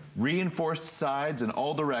 Reinforced sides in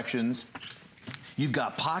all directions. You've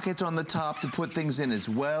got pockets on the top to put things in as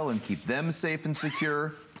well and keep them safe and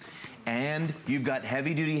secure. And you've got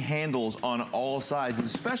heavy-duty handles on all sides,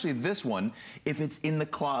 especially this one, if it's in the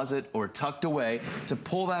closet or tucked away, to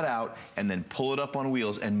pull that out and then pull it up on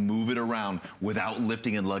wheels and move it around without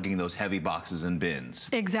lifting and lugging those heavy boxes and bins.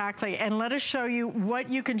 Exactly, and let us show you what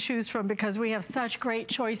you can choose from, because we have such great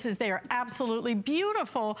choices. They are absolutely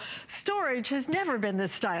beautiful. Storage has never been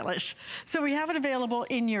this stylish. So we have it available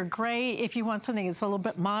in your gray. If you want something that's a little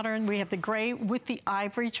bit modern, we have the gray with the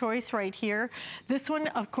ivory choice right here. This one,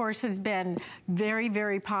 of course, has been very,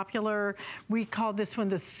 very popular. We call this one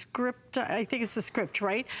the script. I think it's the script,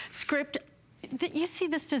 right? Script. You see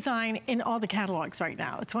this design in all the catalogs right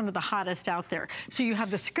now. It's one of the hottest out there. So you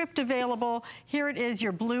have the script available. Here it is,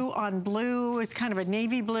 your blue on blue. It's kind of a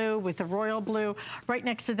navy blue with the royal blue. Right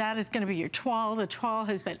next to that is going to be your toile. The toile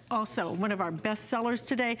has been also one of our best sellers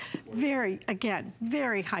today. Very, again,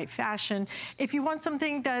 very high fashion. If you want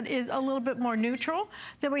something that is a little bit more neutral,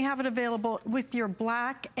 then we have it available with your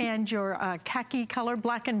black and your khaki color.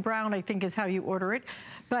 Black and brown, I think, is how you order it.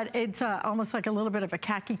 But it's almost like a little bit of a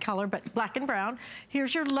khaki color, but black and brown.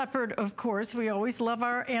 Here's your leopard, of course. We always love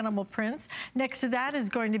our animal prints. Next to that is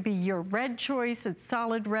going to be your red choice. It's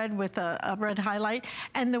solid red with a red highlight.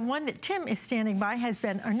 And the one that Tim is standing by has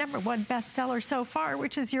been our #1 bestseller so far,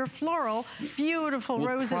 which is your floral, beautiful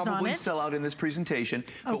roses on it. We'll probably sell out in this presentation.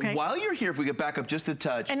 But while you're here, if we get back up just a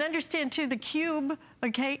touch. And understand too, the cube,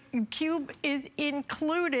 okay, cube is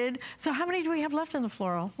included. So how many do we have left in the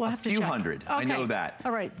floral? We'll have to check. A few hundred, I know that.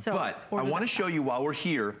 All right, so. But I want to show you while we're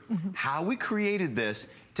here how we created this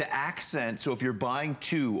to accent. So if you're buying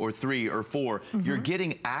 2 or 3 or 4, you're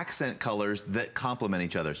getting accent colors that complement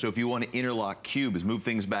each other. So if you want to interlock cubes, move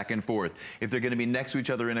things back and forth, if they're going to be next to each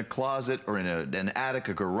other in a closet or in an attic,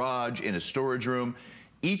 a garage, in a storage room,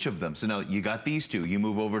 each of them. So now you got these 2. You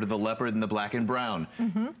move over to the leopard and the black and brown.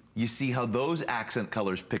 You see how those accent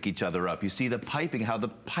colors pick each other up. You see the piping, how the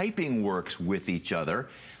piping works with each other.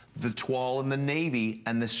 The toile and the navy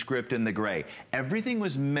and the script and the gray. Everything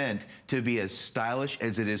was meant to be as stylish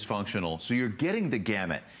as it is functional. So you're getting the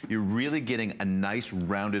gamut. You're really getting a nice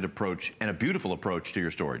rounded approach and a beautiful approach to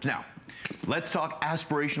your storage. Now, let's talk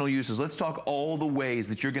aspirational uses. Let's talk all the ways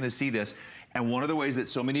that you're gonna see this. And one of the ways that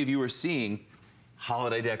so many of you are seeing,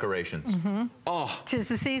 holiday decorations. Oh, 'tis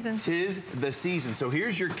the season. 'Tis the season. So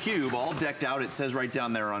here's your cube all decked out. It says right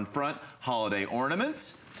down there on front, holiday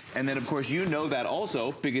ornaments. And then, of course, you know that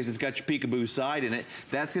also because it's got your peekaboo side in it.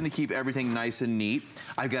 That's going to keep everything nice and neat.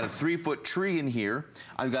 I've got a 3-foot tree in here.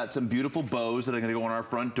 I've got some beautiful bows that are going to go on our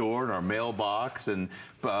front door and our mailbox, and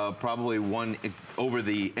probably one over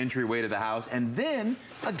the entryway to the house. And then,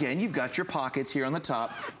 again, you've got your pockets here on the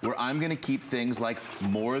top where I'm going to keep things like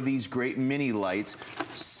more of these great mini lights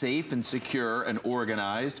safe and secure and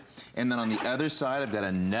organized. And then on the other side, I've got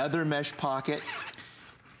another mesh pocket.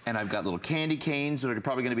 And I've got little candy canes that are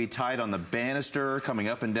probably going to be tied on the banister coming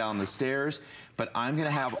up and down the stairs. But I'm going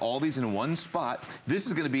to have all these in one spot. This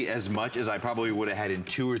is going to be as much as I probably would have had in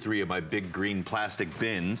 2 or 3 of my big green plastic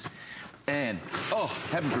bins. And, oh,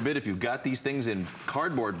 heaven forbid if you've got these things in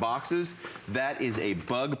cardboard boxes, that is a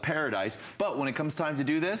bug paradise. But when it comes time to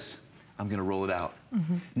do this, I'm gonna roll it out.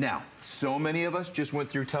 Now, so many of us just went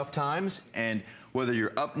through tough times, and whether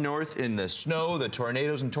you're up north in the snow, the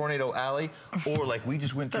tornadoes in Tornado Alley, or like we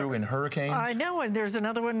just went through in hurricanes. I know, and there's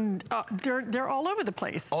another one, they're all over the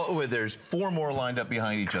place. There's 4 more lined up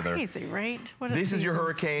behind each other. Crazy, right? This is your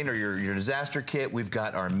hurricane or your disaster kit. We've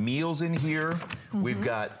got our meals in here. We've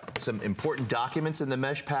got some important documents in the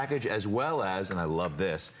mesh package, as well as, and I love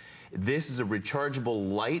this, this is a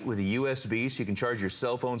rechargeable light with a USB, so you can charge your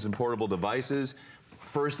cell phones and portable devices.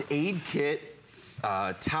 First aid kit,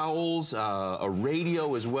 towels, a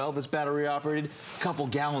radio as well that's battery operated, a couple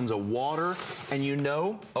gallons of water, and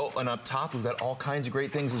and up top we've got all kinds of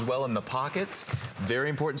great things as well in the pockets. Very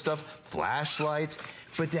important stuff, flashlights.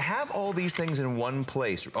 But to have all these things in one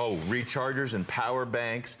place, rechargers and power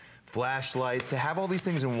banks, flashlights, to have all these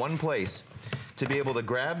things in one place, to be able to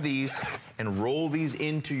grab these and roll these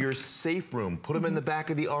into your safe room, put them in the back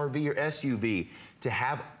of the RV or SUV, to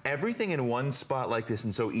have everything in one spot like this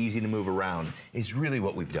and so easy to move around is really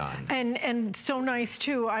what we've done. And so nice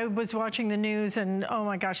too. I was watching the news and oh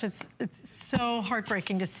my gosh, it's so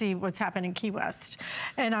heartbreaking to see what's happened in Key West.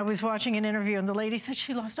 And I was watching an interview and the lady said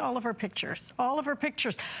she lost all of her pictures. All of her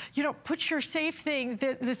pictures. You know, put your safe thing,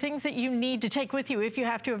 the things that you need to take with you if you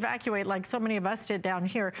have to evacuate, like so many of us did down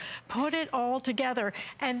here, put it all together.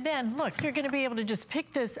 And then look, you're gonna be able to just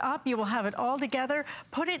pick this up. You will have it all together,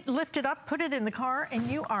 lift it up, put it in the car,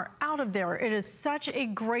 and you are out of there. It is such a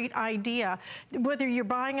great idea. Whether you're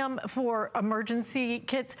buying them for emergency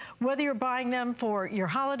kits, whether you're buying them for your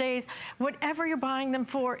holidays, whatever you're buying them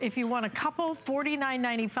for, if you want a couple,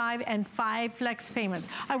 $49.95 and 5 flex payments.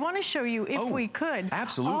 I want to show you, if we could,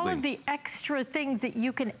 all of the extra things that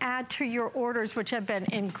you can add to your orders, which have been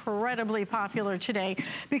incredibly popular today,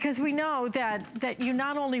 because we know that you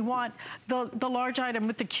not only want the large item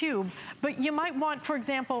with the cube, but you might want, for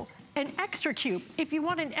example, an extra cube. If you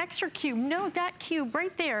want an extra cube, that cube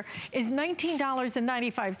right there is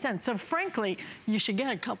 $19.95. So frankly, you should get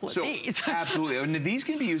a couple of these. Absolutely. And these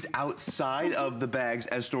can be used outside of the bags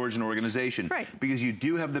as storage and organization. Right. Because you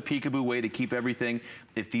do have the peekaboo way to keep everything.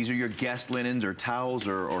 If these are your guest linens or towels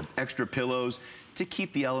or extra pillows, to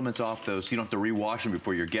keep the elements off those so you don't have to rewash them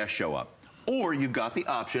before your guests show up. Or you've got the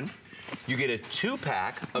option, you get a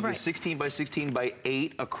 2-pack of the 16 by 16 by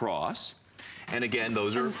 8 across. And again,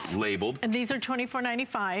 those are labeled. And these are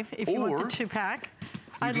 $24.95 if you want the 2-pack.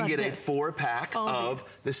 You can get a 4-pack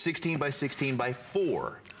of the 16 by 16 by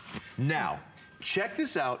 4. Now, check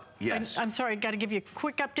this out. Yes. I'm sorry, got to give you a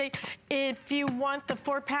quick update. If you want the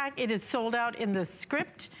 4-pack, it is sold out in the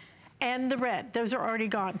script and the red. Those are already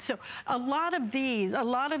gone. So a lot of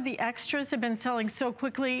the extras have been selling so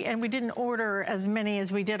quickly, and we didn't order as many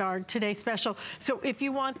as we did our Today Special. So if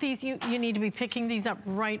you want these, you need to be picking these up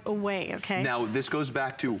right away, okay? Now, this goes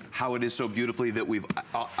back to how it is so beautifully that we've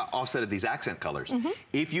offsetted these accent colors.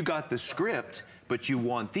 If you got the script, but you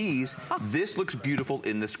want these, this looks beautiful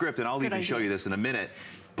in the script, and I'll even show you this in a minute.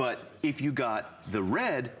 But if you got the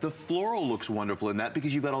red, the floral looks wonderful in that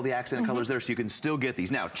because you've got all the accent colors there, so you can still get these.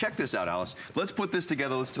 Now, check this out, Alice. Let's put this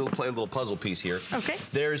together. Let's still play a little puzzle piece here. Okay.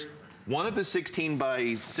 There's one of the 16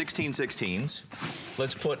 by 16 16s.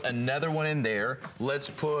 Let's put another one in there. Let's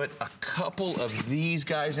put a couple of these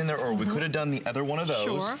guys in there, or we could have done the other one of those.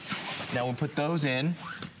 Sure. Now we'll put those in.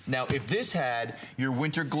 Now, if this had your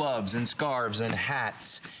winter gloves and scarves and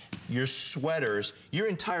hats, your sweaters, your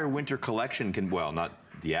entire winter collection can, well, not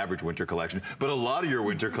the average winter collection, but a lot of your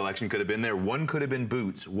winter collection could have been there. One could have been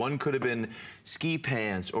boots, one could have been ski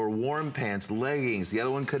pants or warm pants, leggings. The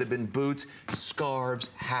other one could have been boots,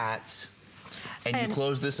 scarves, hats. And you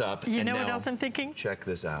close this up. You know what else I'm thinking? Check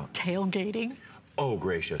this out. Tailgating. Oh,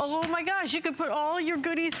 gracious. Oh my gosh, you could put all your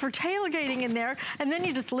goodies for tailgating in there, and then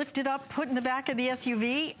you just lift it up, put in the back of the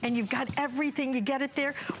SUV, and you've got everything. You get it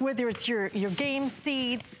there, whether it's your game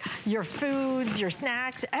seats, your foods, your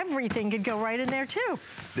snacks, everything could go right in there too.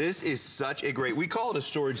 This is such a great, we call it a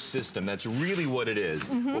storage system. That's really what it is.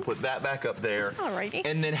 We'll put that back up there. Alrighty.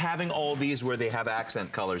 And then having all these where they have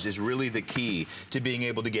accent colors is really the key to being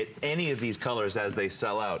able to get any of these colors as they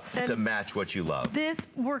sell out to match what you love. This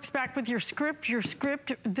works back with your script. Your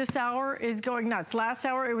script this hour is going nuts. Last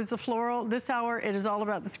hour it was the floral. This hour it is all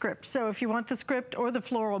about the script. So if you want the script or the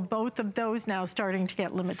floral, both of those now starting to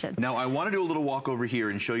get limited. Now I want to do a little walk over here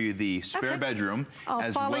and show you the spare bedroom.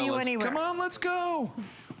 I'll follow you anywhere. Come on, let's go.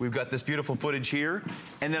 We've got this beautiful footage here.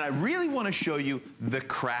 And then I really want to show you the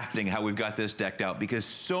crafting, how we've got this decked out, because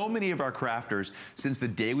so many of our crafters, since the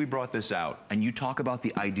day we brought this out, and you talk about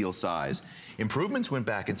the ideal size, Improvements went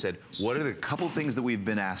back and said, what are the couple things that we've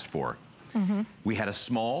been asked for? We had a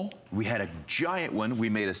small, we had a giant one, we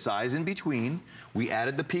made a size in between, we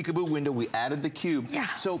added the peekaboo window, we added the cube.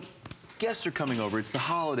 So Guests are coming over. It's the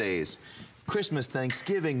holidays. Christmas,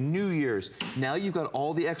 Thanksgiving, New Year's. Now you've got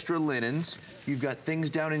all the extra linens. You've got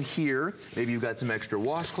things down in here. Maybe you've got some extra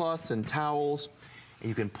washcloths and towels. And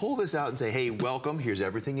you can pull this out and say, hey, welcome. Here's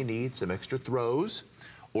everything you need. Some extra throws.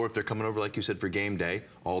 Or if they're coming over, like you said, for game day,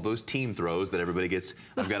 all those team throws that everybody gets.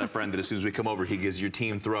 I've got a friend that as soon as we come over, he gives your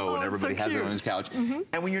team throw, and everybody has it on his couch.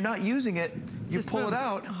 And when you're not using it, you just pull it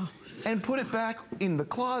out and put it back in the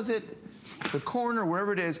closet, the corner,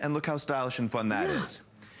 wherever it is, and look how stylish and fun that is.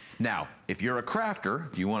 Now, if you're a crafter,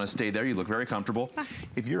 if you want to stay there, you look very comfortable.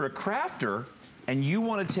 If you're a crafter and you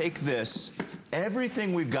want to take this,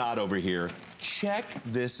 everything we've got over here, check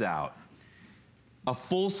this out. A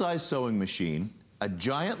full-size sewing machine, a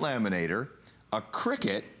giant laminator, a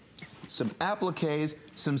Cricut, some appliques,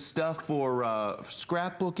 some stuff for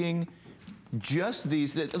scrapbooking, just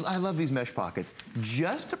these, I love these mesh pockets,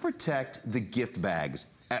 just to protect the gift bags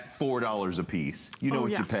at $4 a piece. You know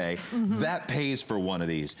what you pay. That pays for one of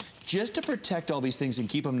these. Just to protect all these things and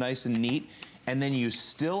keep them nice and neat, and then you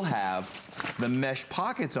still have the mesh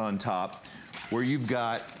pockets on top where you've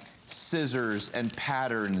got scissors and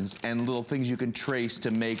patterns and little things you can trace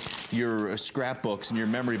to make your scrapbooks and your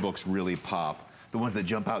memory books really pop. The ones that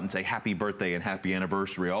jump out and say happy birthday and happy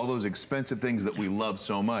anniversary, all those expensive things that we love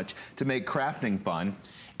so much to make crafting fun.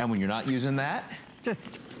 And when you're not using that,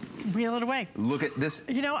 just reel it away. Look at this.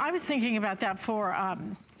 You know, I was thinking about that for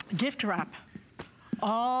gift wrap.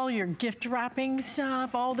 All your gift wrapping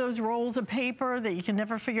stuff, all those rolls of paper that you can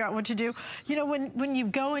never figure out what to do. You know, when you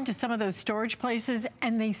go into some of those storage places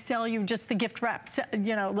and they sell you just the gift wrap,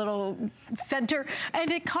 you know, little center, and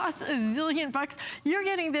it costs a zillion bucks, you're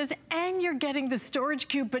getting this and you're getting the storage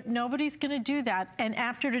cube, but nobody's gonna do that. And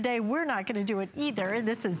after today, we're not gonna do it either.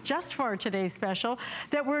 This is just for today's special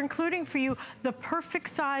that we're including for you the perfect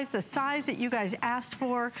size, the size that you guys asked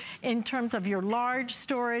for in terms of your large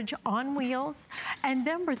storage on wheels. And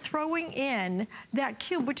then we're throwing in that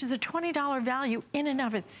cube, which is a $20 value in and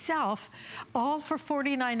of itself, all for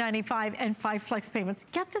 $49.95 and 5 flex payments.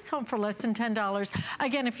 Get this home for less than $10.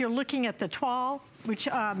 Again, if you're looking at the toile, which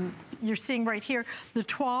you're seeing right here, the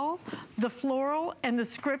toile, the floral, and the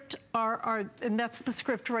script are and that's the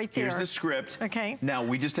script right there. Here's the script. Okay. Now,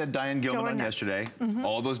 we just had Diane Gilman on yesterday.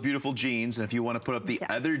 All those beautiful jeans, and if you want to put up the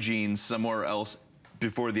other jeans somewhere else,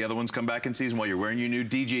 before the other ones come back in season while you're wearing your new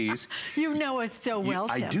DGs. You know us so well,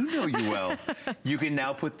 Tim. I do know you well. You can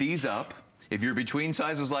now put these up. If you're between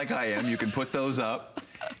sizes like I am, you can put those up.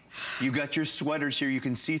 You've got your sweaters here. You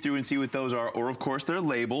can see through and see what those are, or of course they're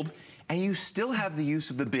labeled. And you still have the use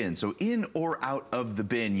of the bin. So in or out of the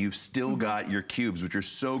bin, you've still got your cubes, which are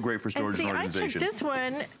so great for storage and organization. I took this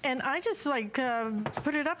one and I just like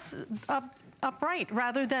put it upright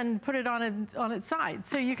rather than put it on its side.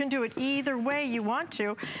 So you can do it either way you want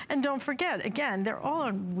to. And don't forget, again, they're all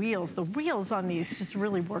on wheels. The wheels on these just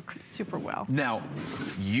really work super well. Now,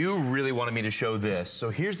 you really wanted me to show this.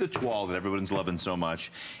 So here's the toile that everyone's loving so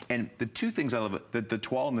much. And the two things I love, the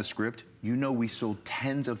toile and the script, you know we sold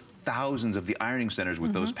tens of thousands of the ironing centers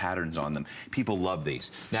with those patterns on them. People love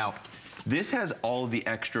these. Now, this has all of the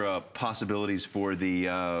extra possibilities for the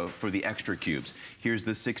extra cubes. Here's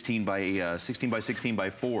the 16 by 16 by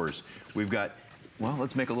 4s. We've got, well,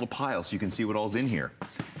 let's make a little pile so you can see what all's in here.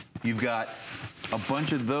 You've got a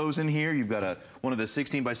bunch of those in here. You've got one of the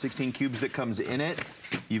 16 by 16 cubes that comes in it.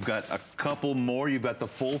 You've got a couple more. You've got the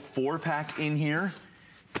full 4-pack in here.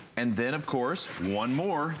 And then, of course, one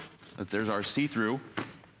more. There's our see-through.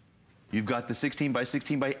 You've got the 16 by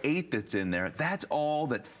 16 by 8 that's in there. That's all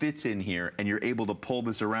that fits in here, and you're able to pull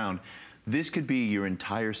this around. This could be your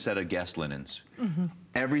entire set of guest linens.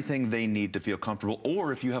 Everything they need to feel comfortable.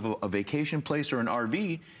 Or if you have a vacation place or an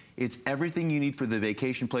RV, it's everything you need for the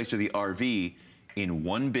vacation place or the RV in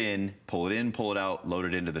one bin, pull it in, pull it out, load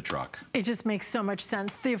it into the truck. It just makes so much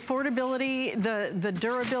sense. The affordability, the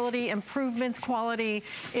durability, improvements, quality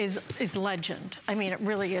is legend. I mean, it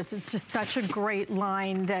really is. It's just such a great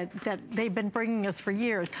line that they've been bringing us for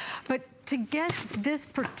years. But to get this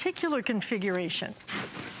particular configuration,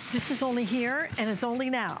 this is only here and it's only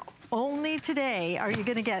now. Only today are you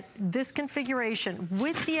gonna get this configuration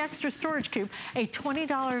with the extra storage cube, a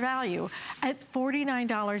 $20 value at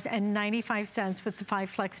 $49.95 with the 5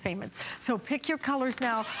 flex payments. So pick your colors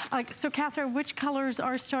now. So Catherine, which colors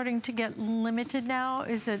are starting to get limited now?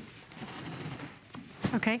 Is it,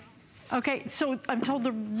 okay. Okay, so I'm told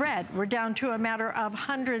the red, we're down to a matter of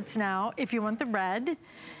hundreds now if you want the red.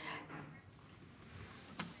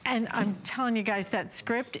 And I'm telling you guys, that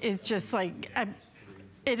script is just like,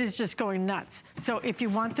 it is just going nuts. So if you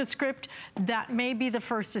want the script, that may be the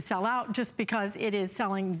first to sell out just because it is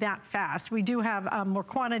selling that fast. We do have more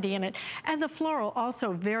quantity in it. And the floral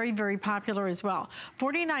also very, very popular as well.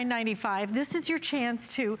 $49.95. This is your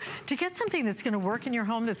chance to get something that's gonna work in your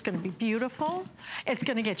home, that's gonna be beautiful. It's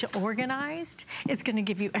gonna get you organized. It's gonna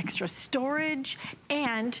give you extra storage.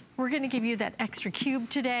 And we're gonna give you that extra cube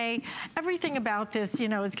today. Everything about this, you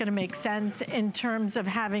know, is gonna make sense in terms of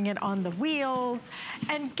having it on the wheels.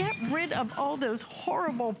 And get rid of all those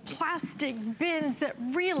horrible plastic bins that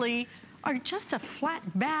really are just a flat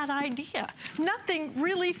bad idea. Nothing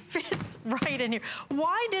really fits right in here.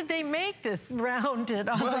 Why did they make this rounded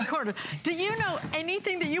on the corner? Do you know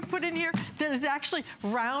anything that you put in here that is actually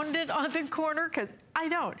rounded on the corner? Because I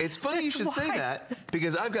don't. It's funny you should say that,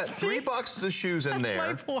 because I've got 3 boxes of shoes in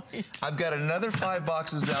there. That's my point. I've got another 5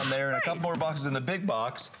 boxes down there and a couple more boxes in the big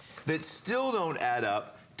box that still don't add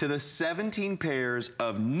up to the 17 pairs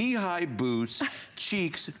of knee-high boots,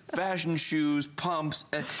 cheeks, fashion shoes, pumps,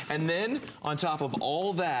 and then on top of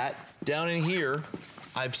all that, down in here,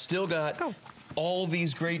 I've still got all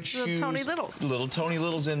these great shoes. Little Tony Littles. Little Tony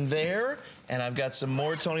Littles in there, and I've got some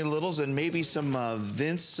more Tony Littles and maybe some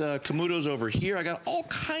Vince Camutos over here. I got all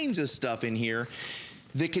kinds of stuff in here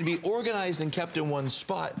that can be organized and kept in one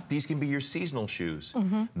spot. These can be your seasonal shoes.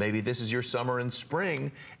 Maybe this is your summer and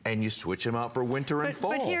spring, and you switch them out for winter and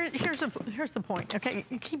fall. But here's the point, okay?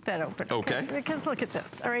 You keep that open. Okay. Because look at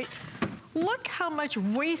this, all right? Look how much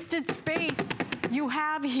wasted space you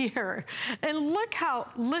have here. And look how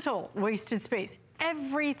little wasted space.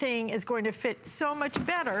 Everything is going to fit so much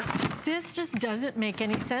better. This just doesn't make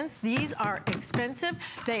any sense. These are expensive.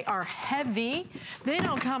 They are heavy. They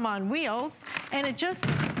don't come on wheels. And it just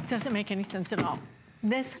doesn't make any sense at all.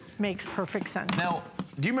 This makes perfect sense. Now,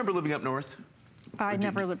 do you remember living up north? I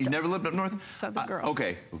never lived up. You never lived up north? Southern girl.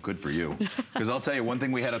 Okay, well, good for you. Because I'll tell you, one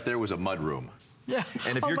thing we had up there was a mud room. Yeah.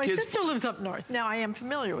 And if your my kids... sister lives up north. Now I am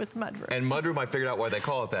familiar with mudroom. And mudroom, I figured out why they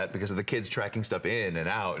call it that, because of the kids tracking stuff in and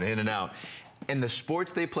out and in and out. And the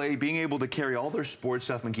sports they play, being able to carry all their sports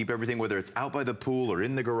stuff and keep everything, whether it's out by the pool or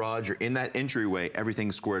in the garage or in that entryway,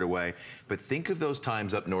 everything's squared away. But think of those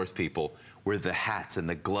times up north, people, where the hats and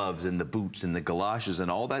the gloves and the boots and the galoshes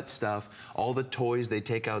and all that stuff, all the toys they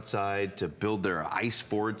take outside to build their ice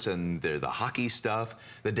forts and the hockey stuff.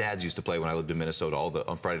 The dads used to play when I lived in Minnesota.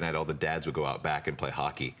 On Friday night, all the dads would go out back and play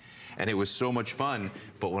hockey. And it was so much fun,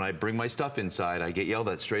 but when I bring my stuff inside, I get yelled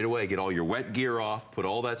at straight away. Get all your wet gear off, put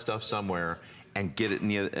all that stuff somewhere, and get it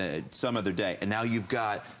in some other day. And now you've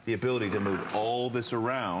got the ability to move all this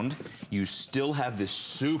around. You still have this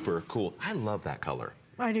super cool, I love that color.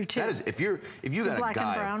 I do too. That is, if you got a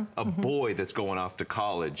guy, a boy that's going off to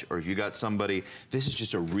college, or if you got somebody, this is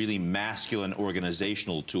just a really masculine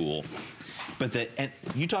organizational tool. But and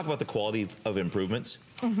you talk about the quality of improvements.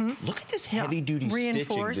 Look at this heavy-duty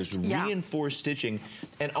stitching, this reinforced stitching.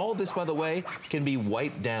 And all this, by the way, can be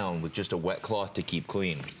wiped down with just a wet cloth to keep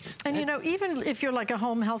clean. And you know, even if you're like a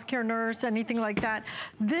home healthcare nurse, anything like that,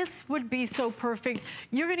 this would be so perfect.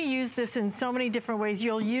 You're gonna use this in so many different ways.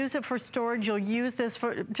 You'll use it for storage, you'll use this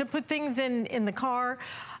to put things in the car.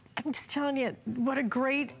 I'm just telling you, what a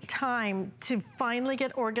great time to finally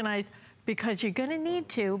get organized, because you're gonna need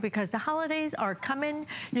to, because the holidays are coming.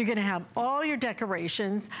 You're gonna have all your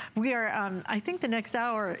decorations. We are, I think the next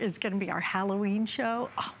hour is gonna be our Halloween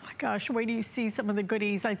show. Oh my gosh, wait till you see some of the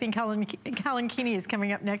goodies. I think Helen Keeney is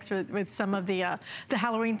coming up next with some of the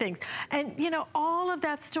Halloween things. And you know, all of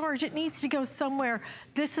that storage, it needs to go somewhere.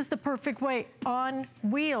 This is the perfect way, on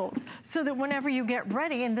wheels, so that whenever you get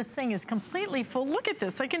ready and this thing is completely full, look at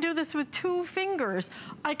this. I can do this with 2 fingers.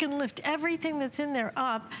 I can lift everything that's in there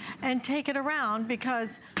up and take it around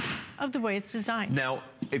because of the way it's designed. Now,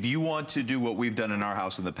 if you want to do what we've done in our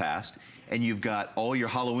house in the past, and you've got all your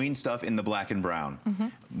Halloween stuff in the black and brown.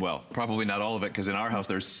 Well, probably not all of it, because in our house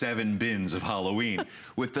there's 7 bins of Halloween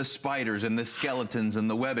with the spiders and the skeletons and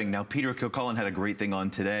the webbing. Now, Peter Kilcullen had a great thing on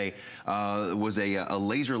today. It was a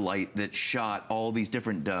laser light that shot all these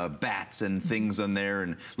different bats and things on there,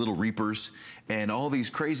 and little reapers, and all these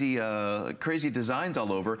crazy designs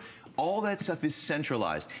all over. All that stuff is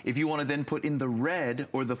centralized. If you want to then put in the red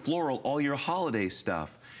or the floral all your holiday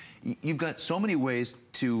stuff, you've got so many ways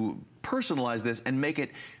to personalize this and make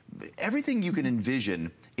it everything you can envision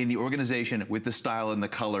in the organization with the style and the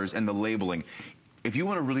colors and the labeling. If you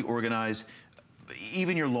want to really organize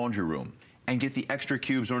even your laundry room and get the extra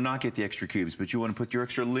cubes, or not get the extra cubes, but you want to put your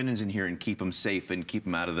extra linens in here and keep them safe and keep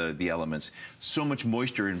them out of the elements. So much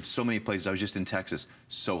moisture in so many places. I was just in Texas.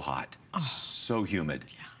 So hot, so humid.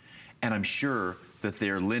 Yeah. And I'm sure that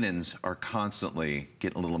their linens are constantly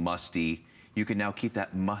getting a little musty. You can now keep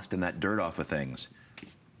that must and that dirt off of things.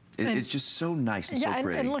 It's just so nice and so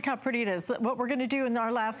pretty. And look how pretty it is. What we're gonna do in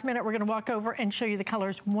our last minute, we're gonna walk over and show you the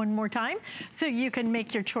colors one more time so you can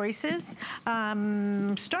make your choices,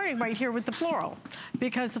 starting right here with the floral,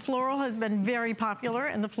 because the floral has been very popular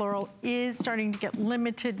and the floral is starting to get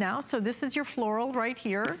limited now. So this is your floral right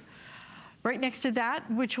here. Right next to that,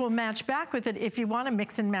 which will match back with it if you want to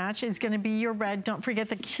mix and match, is going to be your red. Don't forget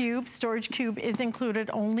the cube, storage cube is included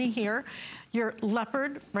only here. Your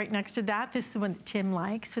leopard, right next to that. This is one that Tim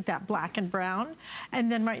likes with that black and brown.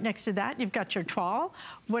 And then right next to that, you've got your toile.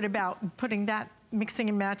 What about putting that, mixing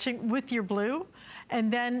and matching with your blue?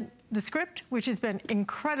 And then the script, which has been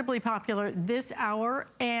incredibly popular this hour,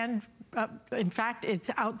 and in fact, it's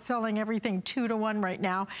outselling everything 2-to-1 right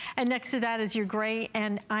now. And next to that is your gray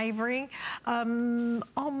and ivory.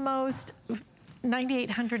 Almost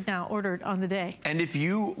 9,800 now ordered on the day. And if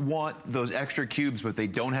you want those extra cubes, but they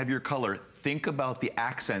don't have your color, think about the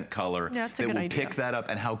accent color that will pick that up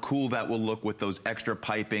and how cool that will look with those extra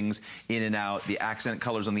pipings in and out, the accent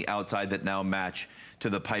colors on the outside that now match to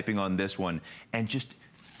the piping on this one. And just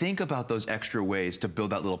think about those extra ways to build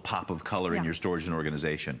that little pop of color in your storage and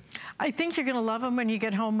organization. I think you're gonna love them when you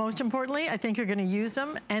get home. Most importantly, I think you're gonna use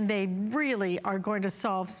them, and they really are going to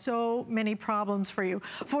solve so many problems for you.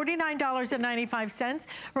 $49.95.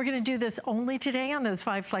 We're gonna do this only today on those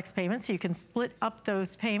 5 flex payments, so you can split up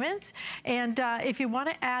those payments. And if you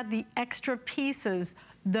wanna add the extra pieces,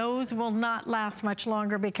 those will not last much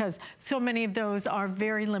longer because so many of those are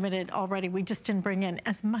very limited already. We just didn't bring in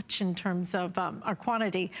as much in terms of our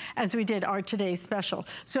quantity as we did our today's special.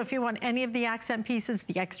 So if you want any of the accent pieces,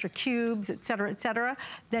 the extra cubes, et cetera,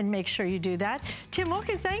 then make sure you do that. Tim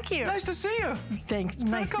Wilkins, thank you. Nice to see you. Thanks.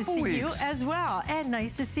 Nice to see you as well. And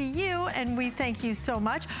nice to see you. And we thank you so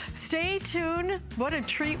much. Stay tuned. What a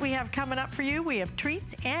treat we have coming up for you. We have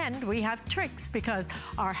treats and we have tricks because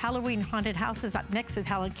our Halloween haunted house is up next with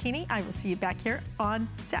Helen Keeney. I will see you back here on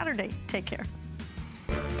Saturday. Take care.